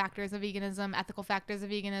environmental factors of veganism, ethical factors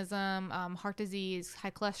of veganism, heart disease,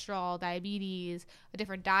 high cholesterol, diabetes,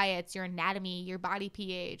 different diets, your anatomy, your body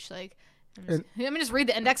pH. Like, let me just read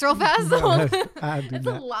the index real fast. No, it's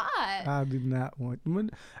a lot. I do not want.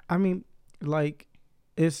 I mean, like,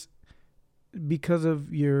 it's because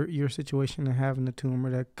of your situation and having a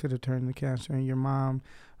tumor that could have turned to cancer, and your mom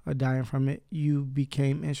dying from it. You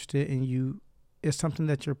became interested, and it's something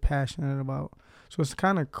that you're passionate about. So it's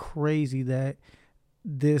kind of crazy that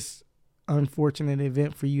this unfortunate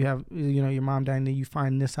event for you have, your mom dying, and you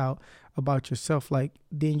find this out about yourself, like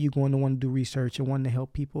then you're going to want to do research and want to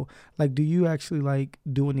help people. Like, do you actually like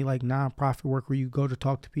do any like nonprofit work where you go to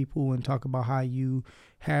talk to people and talk about how you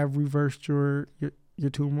have reversed your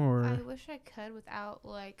tumor? Or? I wish I could without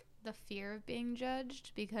like the fear of being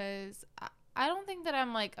judged, because I don't think that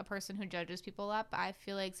I'm like a person who judges people a lot, but I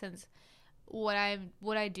feel like since what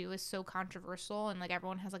I do is so controversial, and like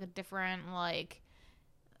everyone has like a different like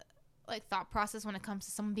thought process when it comes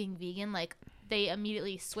to someone being vegan, like they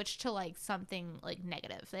immediately switch to like something like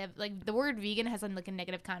negative. They have like the word vegan has like a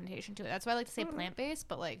negative connotation to it. That's why I like to say plant-based,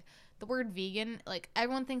 but like the word vegan, like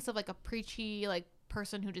everyone thinks of like a preachy like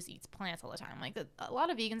person who just eats plants all the time. Like a lot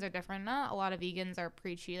of vegans are different. Not a lot of vegans are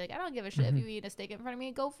preachy. Like I don't give a shit if you eat a steak in front of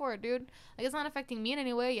me, go for it, dude. Like it's not affecting me in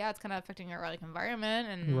any way. Yeah, it's kind of affecting your like environment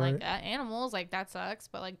and like animals. Like that sucks,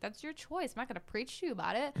 but like that's your choice. I'm not gonna preach to you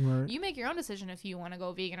about it. You make your own decision if you want to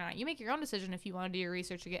go vegan or not. You make your own decision if you want to do your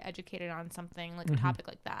research or get educated on something like a topic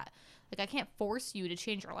like that. Like I can't force you to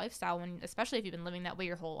change your lifestyle especially if you've been living that way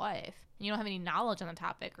your whole life and you don't have any knowledge on the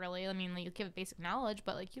topic really. I mean, like you give basic knowledge,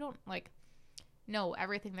 but like you don't like know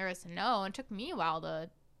everything there is to know. It took me a while to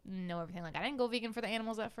know everything. Like I didn't go vegan for the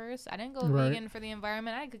animals at first. I didn't go vegan for the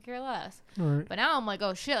environment. I could care less. But now I'm like,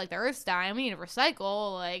 oh shit, like the earth's dying. We need to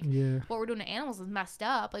recycle. Like what we're doing to animals is messed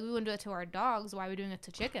up. Like we wouldn't do it to our dogs. Why are we doing it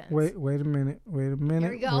to chickens? Wait a minute. Here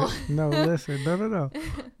we go. No, listen.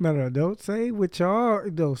 No. Don't say what y'all.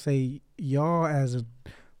 Don't say y'all as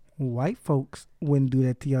white folks wouldn't do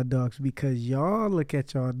that to y'all dogs, because y'all look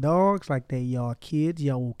at y'all dogs like they y'all kids.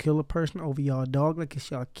 Y'all will kill a person over y'all dog like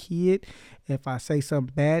it's y'all kid. If I say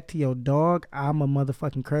something bad to your dog, I'm a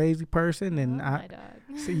motherfucking crazy person, and my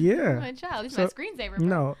dog. So, yeah, my child. He's my screensaver. Bro.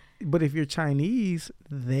 No, but if you're Chinese,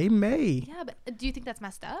 they may. Yeah, but do you think that's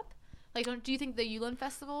messed up? Like, do you think the Yulin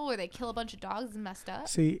Festival where they kill a bunch of dogs is messed up?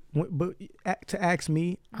 See, but to ask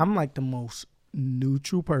me, I'm like the most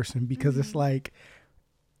neutral person, because it's like,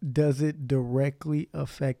 does it directly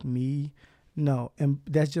affect me? No. And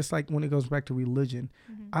that's just like when it goes back to religion.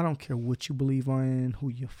 I don't care what you believe on, who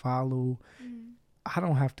you follow. I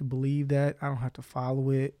don't have to believe that. I don't have to follow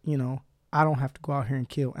it. I don't have to go out here and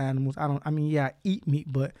kill animals. I eat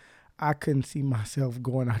meat, but I couldn't see myself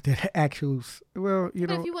going out there to actually, but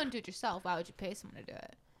if you wouldn't do it yourself, why would you pay someone to do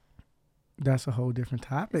it? That's a whole different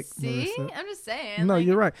topic. See, Marissa. I'm just saying. No,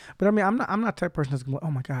 you're right. But I mean, I'm not the type of person that's going, oh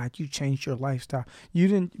my God, you changed your lifestyle. You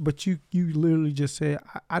didn't, but you literally just said,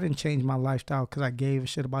 I didn't change my lifestyle because I gave a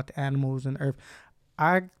shit about the animals and the earth.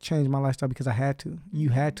 I changed my lifestyle because I had to. You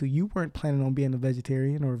had to. You weren't planning on being a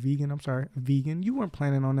vegetarian or a vegan. A vegan. You weren't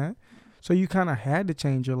planning on that. So you kind of had to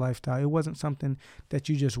change your lifestyle. It wasn't something that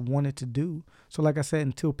you just wanted to do. So like I said,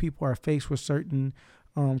 until people are faced with certain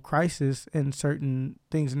crisis and certain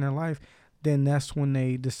things in their life, then that's when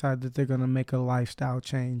they decide that they're going to make a lifestyle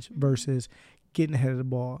change versus getting ahead of the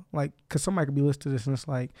ball. Like, because somebody could be listening to this and it's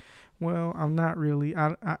like, well, I'm not really,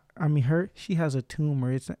 I mean, she has a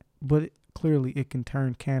tumor, but clearly it can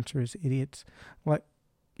turn cancerous, idiots. Like,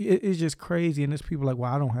 it's just crazy. And there's people like,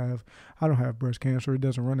 well, I don't have breast cancer. It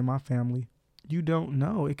doesn't run in my family. you don't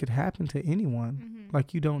know. It could happen to anyone. Mm-hmm.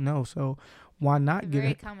 Like, you don't know. So why not It's a get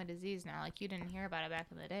very it? common disease now. Like, you didn't hear about it back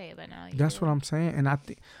in the day, but now you That's do. what I'm saying. And I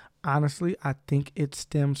think, honestly, I think it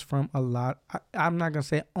stems from a lot. I'm not going to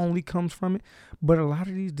say it only comes from it, but a lot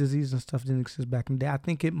of these diseases and stuff didn't exist back in the day. I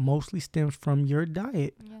think it mostly stems from your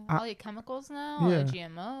diet. Yeah, all the chemicals now, all Yeah. the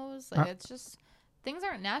GMOs. Like, it's just things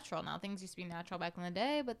aren't natural now. Things used to be natural back in the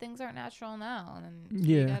day, but things aren't natural now. And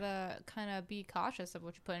you Yeah. gotta kind of be cautious of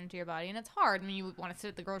what you put into your body. And it's hard. I mean, you want to sit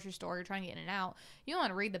at the grocery store, you're trying to get in and out. You don't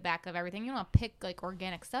want to read the back of everything. You don't want to pick like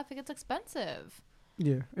organic stuff. It gets expensive.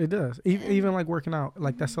 Yeah, it does. Even like working out,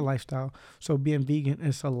 like that's a lifestyle. So being vegan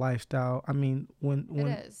is a lifestyle. I mean, when It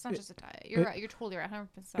is. It's not just a diet. You're right. You're totally right. 100%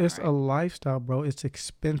 it's right. a lifestyle, bro. It's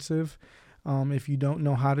expensive. If you don't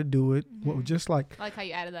know how to do it, well, just like I like how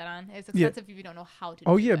you added that on. It's expensive if you don't know how to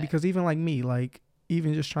oh do yeah, it. because even like me, like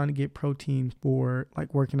even just trying to get protein for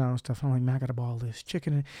like working out and stuff, I'm like, man, I gotta buy all this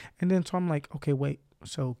chicken, and then so I'm like, okay, wait,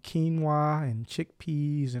 so quinoa and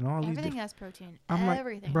chickpeas and all Everything these. has protein. I'm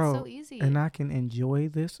Everything. like, bro, It's so easy. and I can enjoy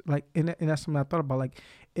this, like, and that's something I thought about. Like,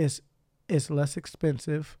 it's less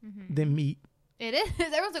expensive than meat. It is.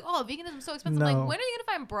 Everyone's like, "Oh, veganism is so expensive." No. Like, when are you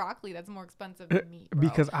gonna find broccoli that's more expensive than meat? Bro?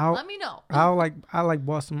 Because let me know. I like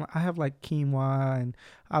bought some. I have like quinoa and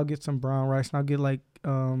I'll get some brown rice and I'll get like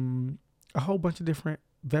a whole bunch of different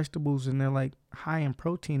vegetables and they're like high in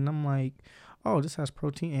protein. And I'm like, oh, this has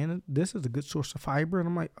protein and this is a good source of fiber. And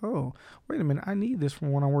I'm like, oh, wait a minute, I need this for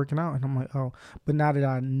when I'm working out. And I'm like, oh, but now that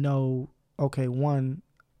I know, okay, one,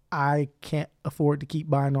 I can't afford to keep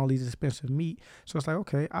buying all these expensive meat. So it's like,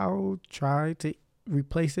 okay, I'll try to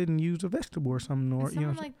replace it and use a vegetable or something. Or,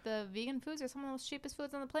 some like the vegan foods are some of the most cheapest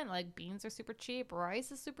foods on the planet. Like beans are super cheap.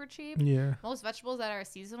 Rice is super cheap. Yeah. Most vegetables that are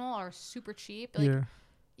seasonal are super cheap. Like, yeah.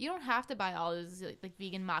 You don't have to buy all these like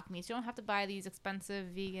vegan mock meats. You don't have to buy these expensive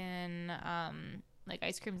vegan like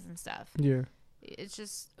ice creams and stuff. Yeah. It's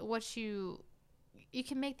just what you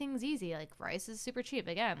can make things easy. Like rice is super cheap.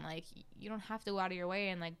 Again, like you don't have to go out of your way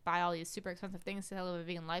and like buy all these super expensive things to live a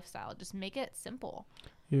vegan lifestyle. Just make it simple.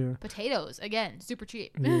 Yeah. Potatoes, again, super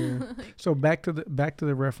cheap. Yeah. So back to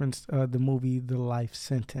the reference, the movie The Life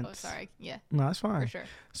Sentence. Oh, sorry. Yeah. No, that's fine. For sure.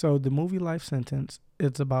 So the movie Life Sentence,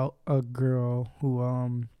 it's about a girl who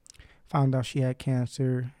found out she had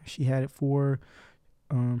cancer. She had it for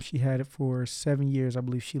 7 years, I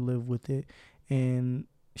believe. She lived with it, and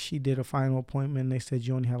she did a final appointment. And they said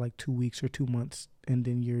you only have like 2 weeks or 2 months, and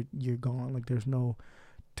then you're gone. Like there's no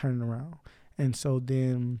turning around. And so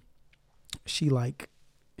then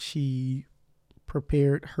she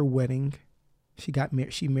prepared her wedding. She got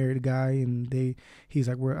married. She married a guy, and he's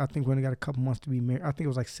like, I think we only got a couple months to be married. I think it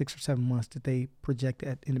was like 6 or 7 months that they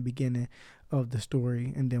projected in the beginning of the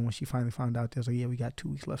story. And then when she finally found out, they was like, yeah, we got 2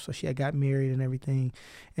 weeks left. So she had got married and everything,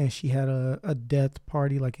 and she had a death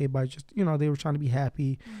party. Like everybody just, they were trying to be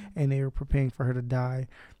happy, and they were preparing for her to die.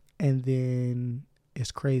 And then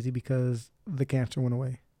it's crazy because the cancer went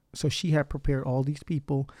away. So she had prepared all these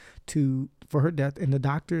people for her death, and the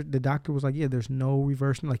doctor was like, yeah, there's no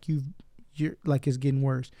reversing. Like you're like, it's getting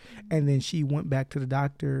worse. And then she went back to the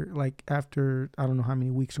doctor like after I don't know how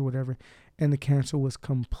many weeks or whatever, and the cancer was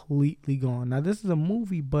completely gone. Now this is a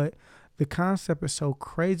movie, but the concept is so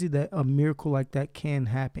crazy that a miracle like that can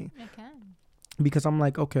happen. It can. Because I'm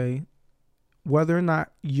like, okay, whether or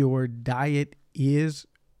not your diet is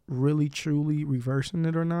really truly reversing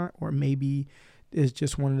it or not, or maybe it's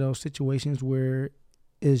just one of those situations where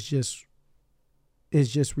it's just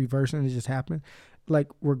reversing, it just happened. Like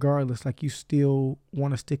regardless, like you still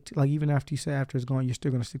want to stick to, like even after it's gone, you're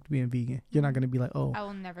still gonna stick to being vegan. You're not gonna be like, oh, I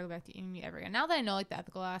will never go back to eating meat ever again. Now that I know like the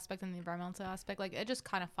ethical aspect and the environmental aspect, like it just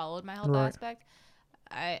kind of followed my health aspect.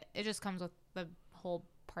 It just comes with the whole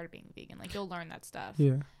part of being vegan. Like you'll learn that stuff.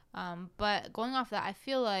 Yeah. But going off that, I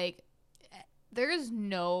feel like there is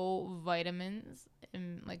no vitamins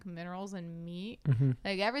and like minerals in meat.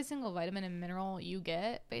 Like every single vitamin and mineral you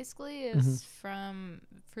get basically is from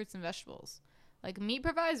fruits and vegetables. Like meat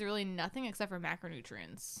provides really nothing except for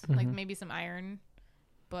macronutrients, like maybe some iron,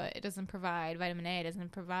 but it doesn't provide vitamin A. It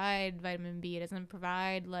doesn't provide vitamin B. It doesn't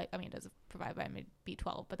provide it does provide vitamin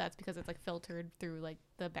B12, but that's because it's like filtered through like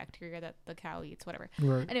the bacteria that the cow eats, whatever.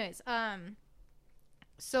 Right. Anyways,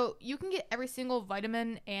 so you can get every single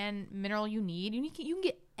vitamin and mineral you need. You can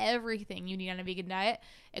get everything you need on a vegan diet,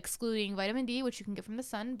 excluding vitamin D, which you can get from the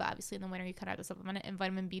sun, but obviously in the winter you cut out to supplement it, and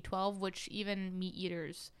vitamin B12, which even meat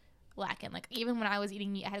eaters lack in. Like even when I was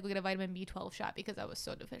eating meat, I had to go get a vitamin B12 shot because I was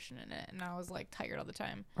so deficient in it, and I was like tired all the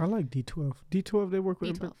time. I like D12. D12 they work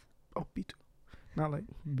with B12. Oh, B12. Not like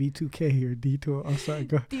B2K or D12. I'm sorry,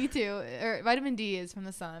 go. D2 or vitamin D is from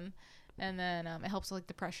the sun, and then it helps with like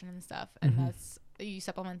depression and stuff, and you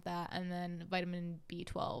supplement that, and then vitamin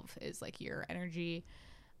B12 is like your energy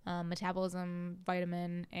metabolism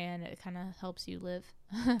vitamin, and it kind of helps you live.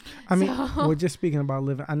 I mean, well, just speaking about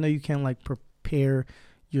living, I know you can't like prepare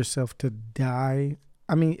yourself to die.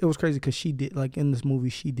 I mean, it was crazy because she did, like in this movie,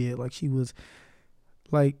 she did, like she was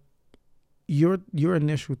like, your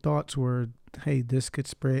initial thoughts were, hey, this could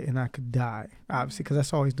spread and I could die, obviously, because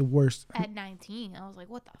that's always the worst. At 19, I was like,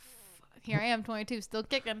 what the fuck? Here I am, 22, still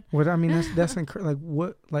kicking. What I mean, that's incredible. Like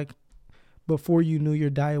what, like before you knew your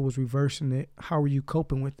diet was reversing it, how were you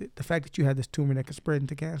coping with it? The fact that you had this tumor that could spread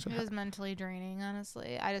into cancer. It was mentally draining,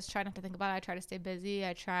 honestly. I just tried not to think about it. I tried to stay busy.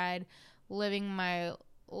 I tried living my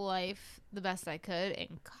life the best I could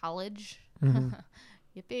in college. Mm-hmm.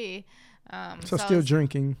 Yippee. So still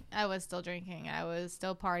drinking. I was still drinking. I was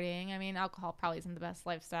still partying. I mean, alcohol probably isn't the best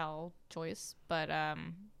lifestyle choice, but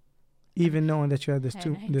even knowing that you had this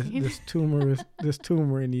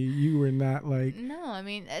tumor in you, you were not like. No, I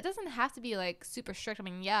mean, it doesn't have to be like super strict. I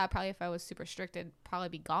mean, yeah, probably if I was super strict, it'd probably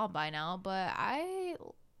be gone by now. But I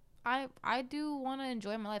do want to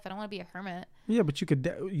enjoy my life. I don't want to be a hermit. Yeah, but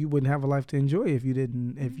you wouldn't have a life to enjoy if you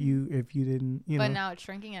didn't But now it's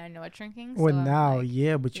shrinking, and I know it's shrinking. Well, so now, like,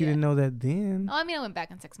 yeah, but you didn't know that then. Oh, I mean, I went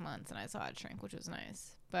back in 6 months and I saw it shrink, which was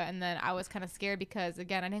nice. And then I was kind of scared because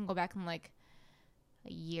again, I didn't go back in like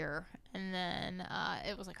a year, and then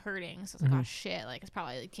it was like hurting. So I was like, oh shit, like it's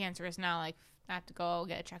probably like cancerous now. Like I have to go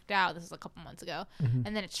get it checked out. This is a couple months ago,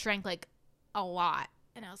 and then it shrank like a lot.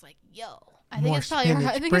 And I was like, yo, I think it's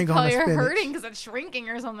probably hurting because it's shrinking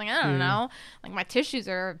or something. I don't know. Like my tissues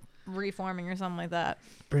are reforming or something like that.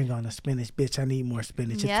 Bring on the spinach, bitch. I need more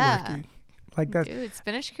spinach. Yeah. It's working. Like that. Dude,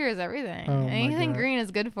 spinach cures everything. Oh, anything green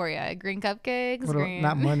is good for you. Green cupcakes. Green.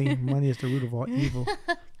 Not money. Money is the root of all evil.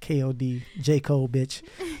 KOD. J. Cole, bitch.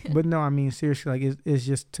 But no, I mean, seriously, like it's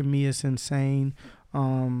just, to me, it's insane.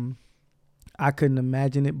 I couldn't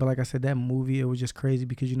imagine it, but like I said, that movie, it was just crazy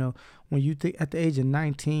because, you know, when you think at the age of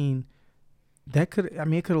 19, it could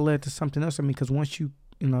have led to something else. I mean, because once you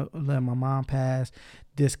let my mom pass,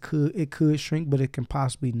 it could shrink, but it can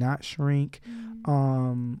possibly not shrink.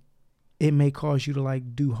 It may cause you to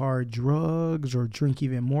like do hard drugs or drink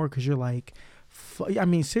even more because you're like, I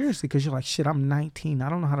mean, seriously, because you're like, shit, I'm 19. I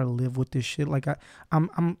don't know how to live with this shit. Like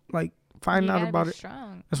I'm like, finding out about it.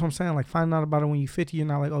 Strong. That's what I'm saying. Like finding out about it when you're 50, you're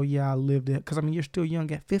not like, oh yeah, I lived it. Because I mean, you're still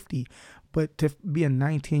young at 50, but to be a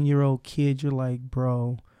 19-year-old kid, you're like,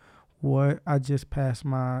 bro, what? I just passed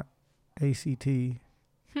my ACT,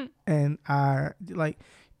 and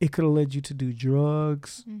it could have led you to do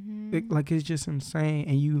drugs. It's just insane.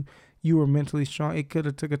 And you were mentally strong. It could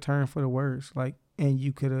have took a turn for the worse. Like, and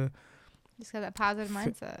you could have. Just got that positive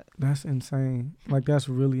mindset. That's insane. Like, that's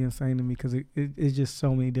really insane to me because it's just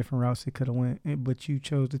so many different routes it could have went. But you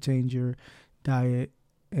chose to change your diet,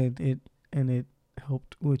 and it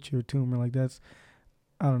helped with your tumor. Like, that's,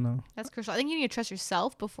 I don't know. That's crucial. I think you need to trust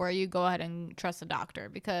yourself before you go ahead and trust a doctor,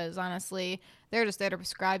 because honestly, they're just there to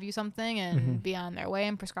prescribe you something and be on their way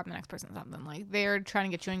and prescribe the next person something. Like, they're trying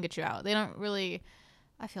to get you in, get you out. They don't really.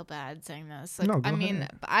 I feel bad saying this. Like, no, I mean,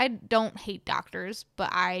 I don't hate doctors,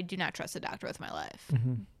 but I do not trust a doctor with my life.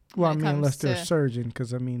 Well, I mean, unless they're a surgeon,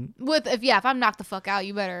 because I mean, if I'm knocked the fuck out,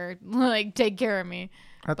 you better like take care of me.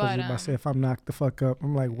 I thought you were about to say if I'm knocked the fuck up.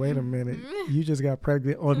 I'm like, wait a minute, you just got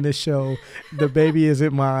pregnant on this show. The baby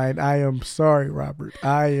isn't mine. I am sorry, Robert.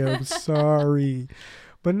 I am sorry.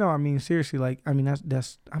 But no, I mean, seriously, like, I mean,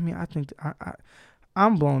 that's. I mean, I think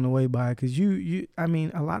I'm blown away by it because I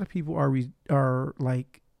mean, a lot of people are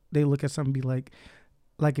like, they look at something and be like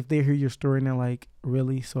if they hear your story and they're like,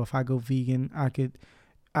 really? So if I go vegan, I could,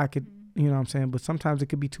 you know what I'm saying? But sometimes it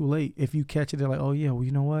could be too late. If you catch it, they're like, oh yeah, well,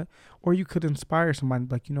 you know what? Or you could inspire somebody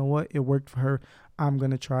like, you know what? It worked for her. I'm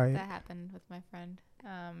going to try it. That happened with my friend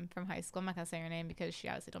from high school. I'm not going to say her name because she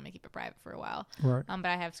obviously told me to keep it private for a while. Right. But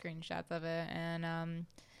I have screenshots of it. And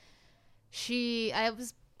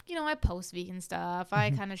I post vegan stuff.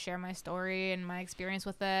 I kind of share my story and my experience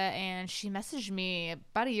with it. And she messaged me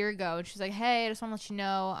about a year ago, and she's like, hey, I just want to let you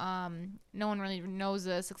know, no one really knows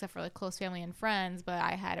this except for like close family and friends, but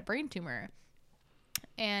I had a brain tumor.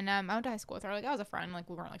 And I went to high school with her. Like, I was a friend. Like,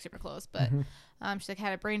 we weren't like super close, but she's like,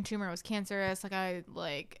 had a brain tumor. It was cancerous. Like, I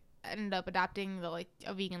ended up adopting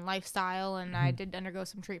a vegan lifestyle, and I did undergo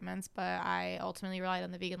some treatments, but I ultimately relied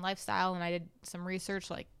on the vegan lifestyle, and I did some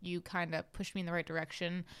research. Like, you kind of pushed me in the right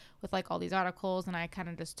direction with like all these articles, and I kind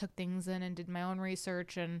of just took things in and did my own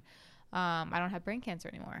research, and I don't have brain cancer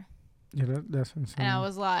anymore. Yeah, that's insane. And I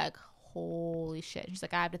was like, holy shit. She's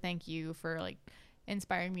like, I have to thank you for like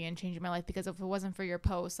inspiring me and changing my life, because if it wasn't for your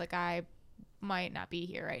post, like, I might not be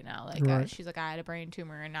here right now. Like, right. She's like, I had a brain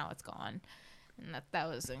tumor and now it's gone. And that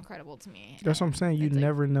was incredible to me. That's what I'm saying. You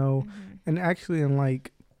never know. Mm-hmm. And actually, in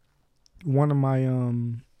like one of my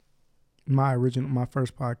my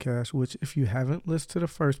first podcast, which if you haven't listened to the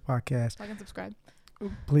first podcast, like and subscribe.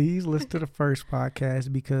 Please listen to the first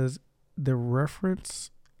podcast, because the reference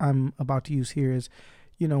I'm about to use here is,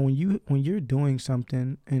 when you're doing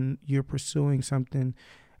something and you're pursuing something,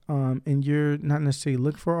 and you're not necessarily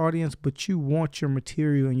looking for an audience, but you want your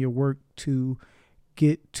material and your work to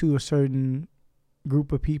get to a certain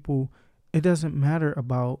group of people. It doesn't matter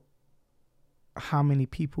about how many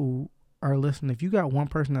people are listening. If you got one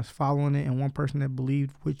person that's following it and one person that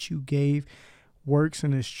believed what you gave works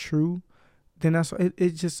and is true, then that's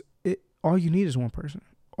it. All you need is one person.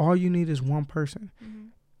 All you need is one person. Mm-hmm.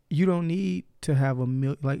 You don't need to have a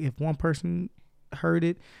million. Like, if one person heard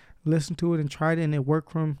it, listened to it, and tried it, and it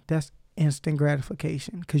worked for them, that's instant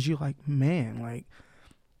gratification. Because you're like, man, like,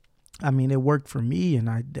 I mean, it worked for me, and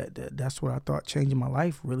that's what I thought changing my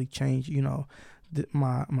life really changed.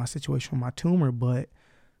 My situation with my tumor. But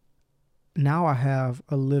now I have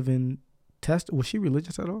a living test. Was she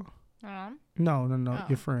religious at all? No. Oh,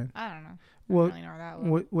 your friend. I don't know. Well, I don't really know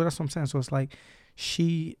that well, that's what I'm saying. So it's like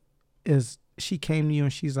she came to you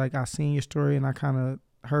and she's like, I seen your story and I kind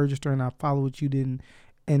of heard your story and I followed what you did,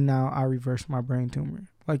 and now I reversed my brain tumor.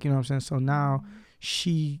 Like, you know what I'm saying? So now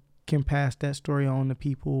she can pass that story on to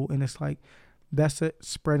people, and it's like, that's a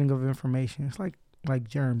spreading of information. It's like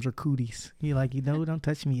germs or cooties. You're like, don't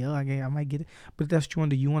touch me. Oh, I might get it. But that's what you want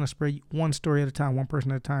to do. You want to spread one story at a time, one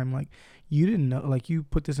person at a time. Like, you didn't know, like, you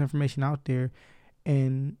put this information out there,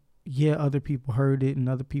 and yeah, other people heard it, and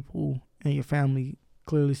other people in your family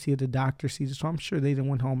clearly see it. The doctor sees it. So I'm sure they didn't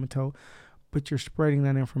went home and told, but you're spreading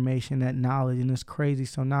that information, that knowledge, and it's crazy.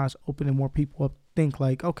 So now it's opening more people up. Think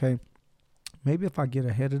like, okay, maybe if I get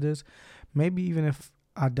ahead of this, maybe even if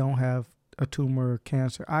I don't have a tumor or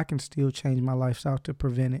cancer, I can still change my lifestyle to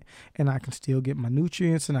prevent it, and I can still get my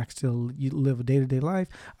nutrients, and I can still live a day-to-day life.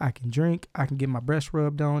 I can drink, I can get my breast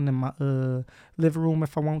rubbed on in my living room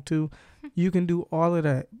if I want to. You can do all of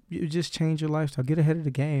that. You just change your lifestyle, get ahead of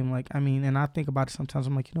the game. Like, I mean, and I think about it sometimes.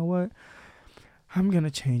 I'm like, you know what, I'm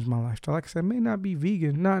gonna change my lifestyle. Like I said, it may not be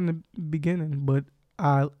vegan, not in the beginning, but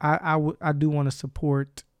I do want to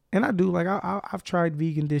support. And I do, like, I've tried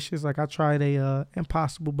vegan dishes. Like, I tried a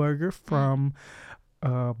Impossible Burger from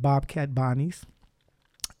Bobcat Bonnie's.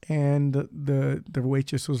 And the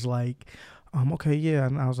waitress was like, okay, yeah.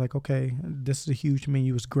 And I was like, okay, this is a huge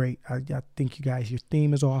menu. It's great. I think you guys, your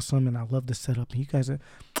theme is awesome. And I love the setup. And you guys are,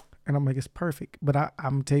 and I'm like, it's perfect. But I'm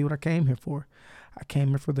going to tell you what I came here for. I came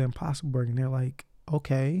here for the Impossible Burger. And they're like,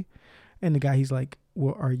 okay. And the guy, he's like,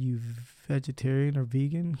 well, are you vegetarian or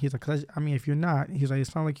vegan? He's like, I mean, if you're not, he's like, it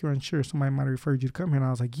sounds like you're unsure. Somebody might have referred you to come here. And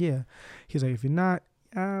I was like, yeah. He's like, if you're not,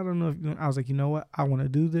 I don't know if you know. I was like, you know what? I want to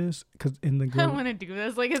do this because in the girl, I want to do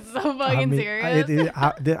this. Like, it's so fucking serious.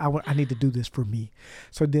 I need to do this for me.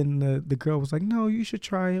 So then the girl was like, no, you should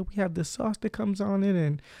try it. We have this sauce that comes on it,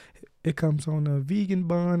 and it comes on a vegan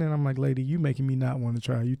bun. And I'm like, lady, you making me not want to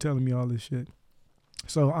try it. You telling me all this shit.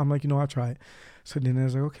 So I'm like, I'll try it. So then I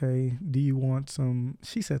was like, okay, do you want some?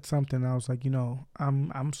 She said something. I was like,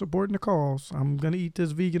 I'm supporting the cause. I'm going to eat this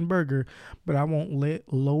vegan burger, but I won't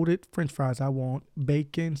loaded French fries. I want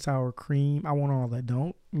bacon, sour cream. I want all that.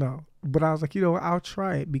 No. But I was like, I'll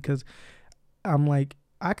try it, because I'm like,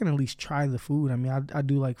 I can at least try the food. I mean, I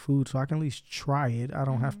do like food, so I can at least try it. I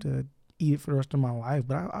don't have to eat it for the rest of my life,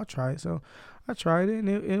 but I'll try it. So I tried it, and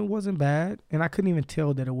it wasn't bad, and I couldn't even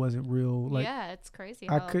tell that it wasn't real. Like, yeah, it's crazy.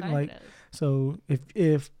 I couldn't, like, so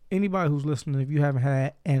if anybody who's listening, if you haven't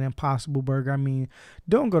had an Impossible Burger, I mean,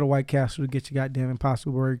 don't go to White Castle to get your goddamn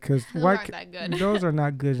Impossible Burger, because those are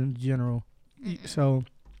not good in general. So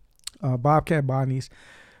Bobcat Bonnie's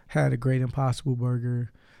had a great Impossible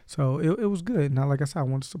Burger. So it was good. Now, like I said, I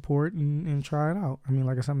want to support and try it out. I mean,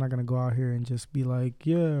 like I said, I'm not going to go out here and just be like,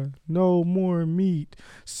 yeah, no more meat,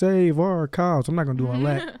 save our cows. I'm not going to do all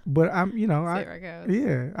that. But I'm, save our cows.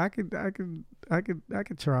 Yeah, I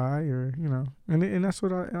could try, or, and that's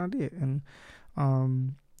what I did. And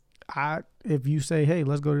if you say, hey,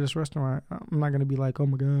 let's go to this restaurant, I'm not going to be like, oh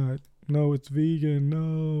my God, no, it's vegan.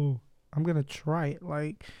 No, I'm going to try it.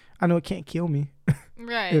 Like, I know it can't kill me.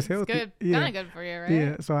 Right. It's good. Yeah. Kind of good for you, right?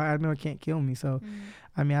 Yeah. So I know it can't kill me. So,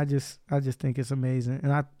 I mean, I just think it's amazing.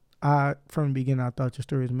 And I from the beginning, I thought your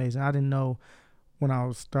story was amazing. I didn't know when I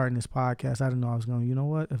was starting this podcast, I didn't know I was going,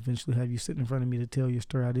 eventually have you sitting in front of me to tell your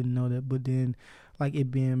story. I didn't know that. But then, like, it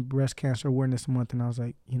being Breast Cancer Awareness Month, and I was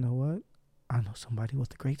like, you know what? I know somebody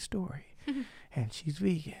with a great story. And she's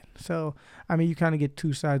vegan. So, I mean, you kind of get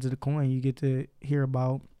two sides of the coin. You get to hear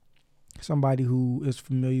about somebody who is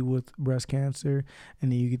familiar with breast cancer,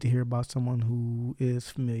 and then you get to hear about someone who is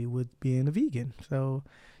familiar with being a vegan. So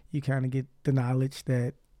you kind of get the knowledge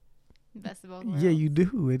that, Best of both worlds. yeah, you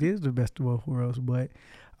do. It is the best of both worlds. But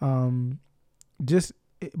just,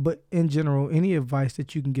 but in general, any advice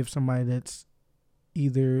that you can give somebody that's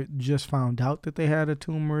either just found out that they had a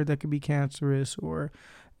tumor that could be cancerous, or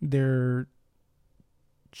they're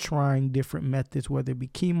trying different methods, whether it be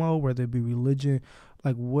chemo, whether it be religion,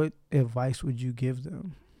 like what advice would you give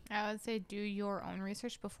them? I would say do your own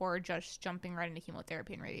research before just jumping right into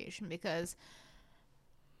chemotherapy and radiation, because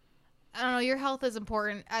I don't know, your health is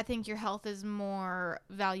important. I think your health is more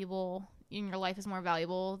valuable, and your life is more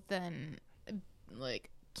valuable than like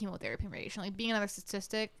chemotherapy and radiation. Like being another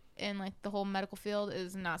statistic in like the whole medical field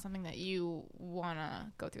is not something that you want to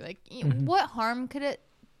go through. Like what harm could it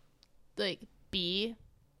like be?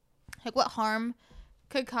 Like what harm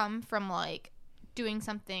could come from like doing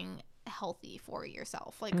something healthy for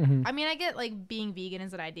yourself? Like I mean, I get like being vegan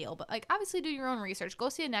isn't ideal, but like obviously do your own research. Go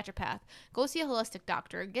see a naturopath, go see a holistic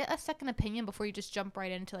doctor, get a second opinion before you just jump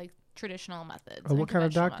right into like traditional methods. What kind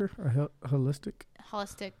of doctor? A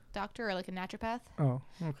holistic doctor, or like a naturopath. Oh,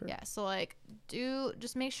 okay. Yeah, so like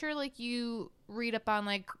just make sure like you read up on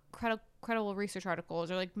like credible research articles,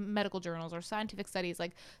 or like medical journals or scientific studies,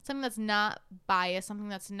 like something that's not biased, something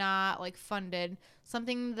that's not like funded,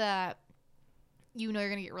 something that you know you're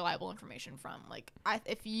gonna get reliable information from. Like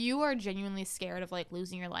if you are genuinely scared of like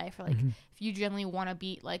losing your life, or like if you genuinely want to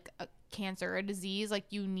beat like a cancer or a disease, like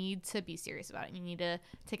you need to be serious about it. You need to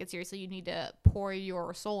take it seriously. You need to pour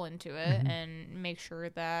your soul into it and make sure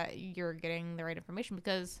that you're getting the right information,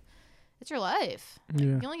 because it's your life. Like,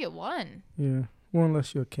 you only get one. Yeah. Well,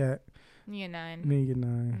 unless you're a cat. You get 9. Me get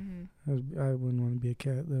 9. I wouldn't want to be a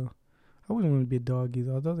cat though. I wouldn't want to be a dog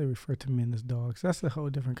either, although they refer to men as dogs. That's a whole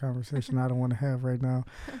different conversation I don't want to have right now.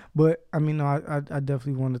 But I mean, no, I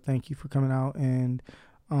definitely want to thank you for coming out. And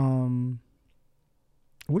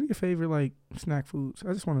what are your favorite like snack foods?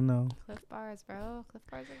 I just want to know. Cliff Bars, bro. Cliff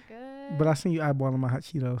Bars are good. But I seen you eyeballing my hot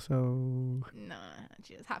Cheetos, so. No,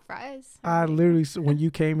 just hot fries. I literally, when you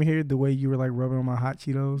came here, the way you were like rubbing on my hot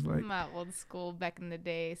Cheetos, like. My old school back in the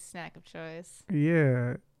day snack of choice.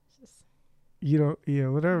 Yeah. You don't, yeah,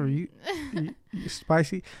 whatever. You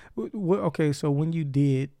spicy. Okay, so when you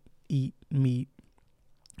did eat meat,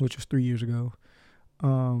 which was 3 years ago,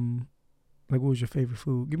 like what was your favorite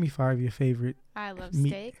food? Give me 5 of your favorite. I love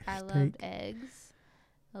steak. I loved eggs.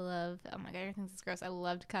 I love, oh my God, everything's this gross. I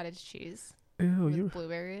loved cottage cheese. Ew, with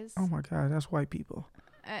blueberries. Oh my God, that's white people.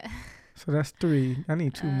 So that's 3. I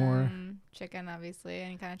need 2 more. Chicken, obviously,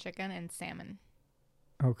 any kind of chicken, and salmon.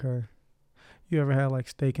 Okay. You ever had like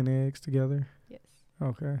steak and eggs together? Yes.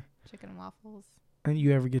 Okay. Chicken and waffles. And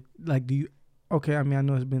you ever get like, do you, okay, I mean, I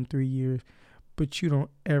know it's been 3 years, but you don't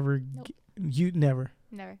ever, you never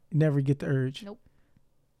get the urge? Nope.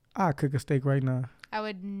 I'll cook a steak right now. I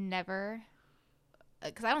would never,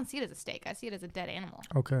 because I don't see it as a steak. I see it as a dead animal.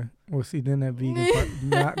 Okay. Well, see, then that vegan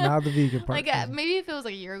part, now the vegan part. Like maybe if it was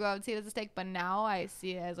like a year ago, I would see it as a steak, but now I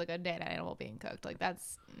see it as like a dead animal being cooked. Like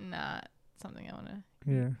that's not something I want to.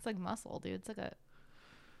 Yeah. It's like muscle, dude. It's like a.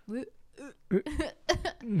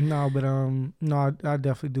 No, but no, I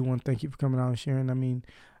definitely do want to thank you for coming out and sharing. I mean,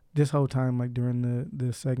 this whole time, like during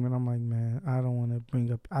the segment, I'm like, man, I don't want to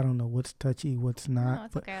bring up. I don't know what's touchy, what's not. No,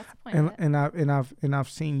 it's okay. That's the point of it. And I've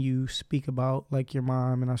seen you speak about like your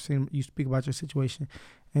mom, and I've seen you speak about your situation,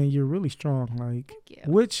 and you're really strong. Like, thank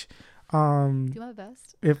you. Which, do my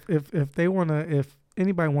best. If they wanna, if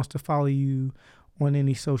anybody wants to follow you on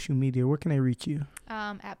any social media, where can they reach you?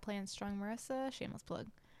 At Plan Strong Marisa, shameless plug.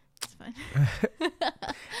 It's fine.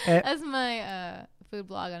 That's my food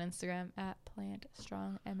blog on Instagram, at Plant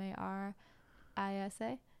Strong Marisa.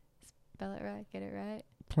 Spell it right, get it right.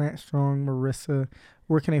 Plant Strong Marisa.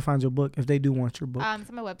 Where can they find your book if they do want your book? It's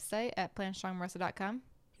on my website at plantstrongmarisa.com.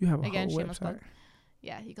 You have a Again, whole shameless website. Plug.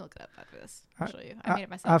 Yeah, you can look it up after this. I'll show you. I made it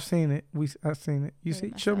myself. I've seen it. I've seen it. You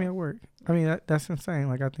see, show me at work. I mean, that's insane.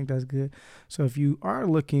 Like, I think that's good. So if you are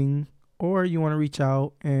looking, or you want to reach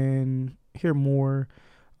out and hear more,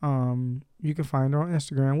 you can find her on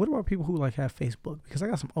Instagram. What about people who like have Facebook? Because I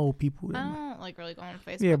got some old people. I don't like really go on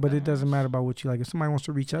Facebook. Yeah, but it doesn't matter about what you like. If somebody wants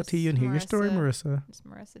to reach out to you and hear your story, Marisa. It's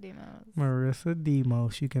Marisa Demos. Marisa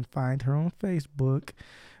Demos. You can find her on Facebook.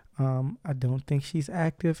 I don't think she's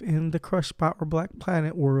active in the Crush Spot or Black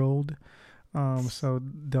Planet world. So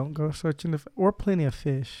don't go searching or Plenty of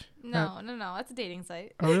Fish. No. That's a dating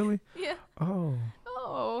site. Oh, really? Yeah. Oh.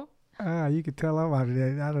 You can tell I'm out of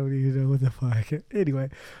that. I don't even know what the fuck. Anyway,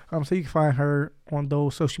 so you can find her on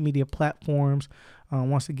those social media platforms.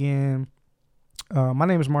 Once again, my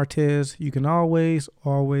name is Martez. You can always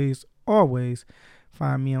always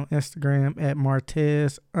find me on Instagram at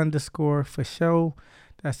Martez_for show.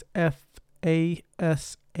 That's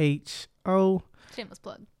FASHO. Shameless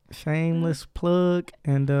plug. Shameless plug.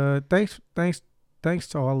 And thanks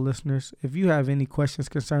to all listeners. If you have any questions,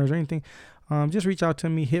 concerns, or anything, just reach out to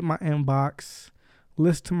me. Hit my inbox.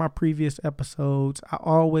 Listen to my previous episodes. I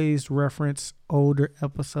always reference older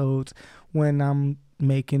episodes when I'm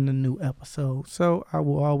making a new episode. So I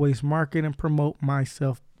will always market and promote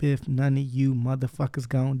myself if none of you motherfuckers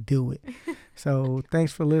gonna do it. So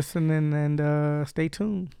thanks for listening and stay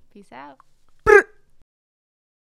tuned. Peace out.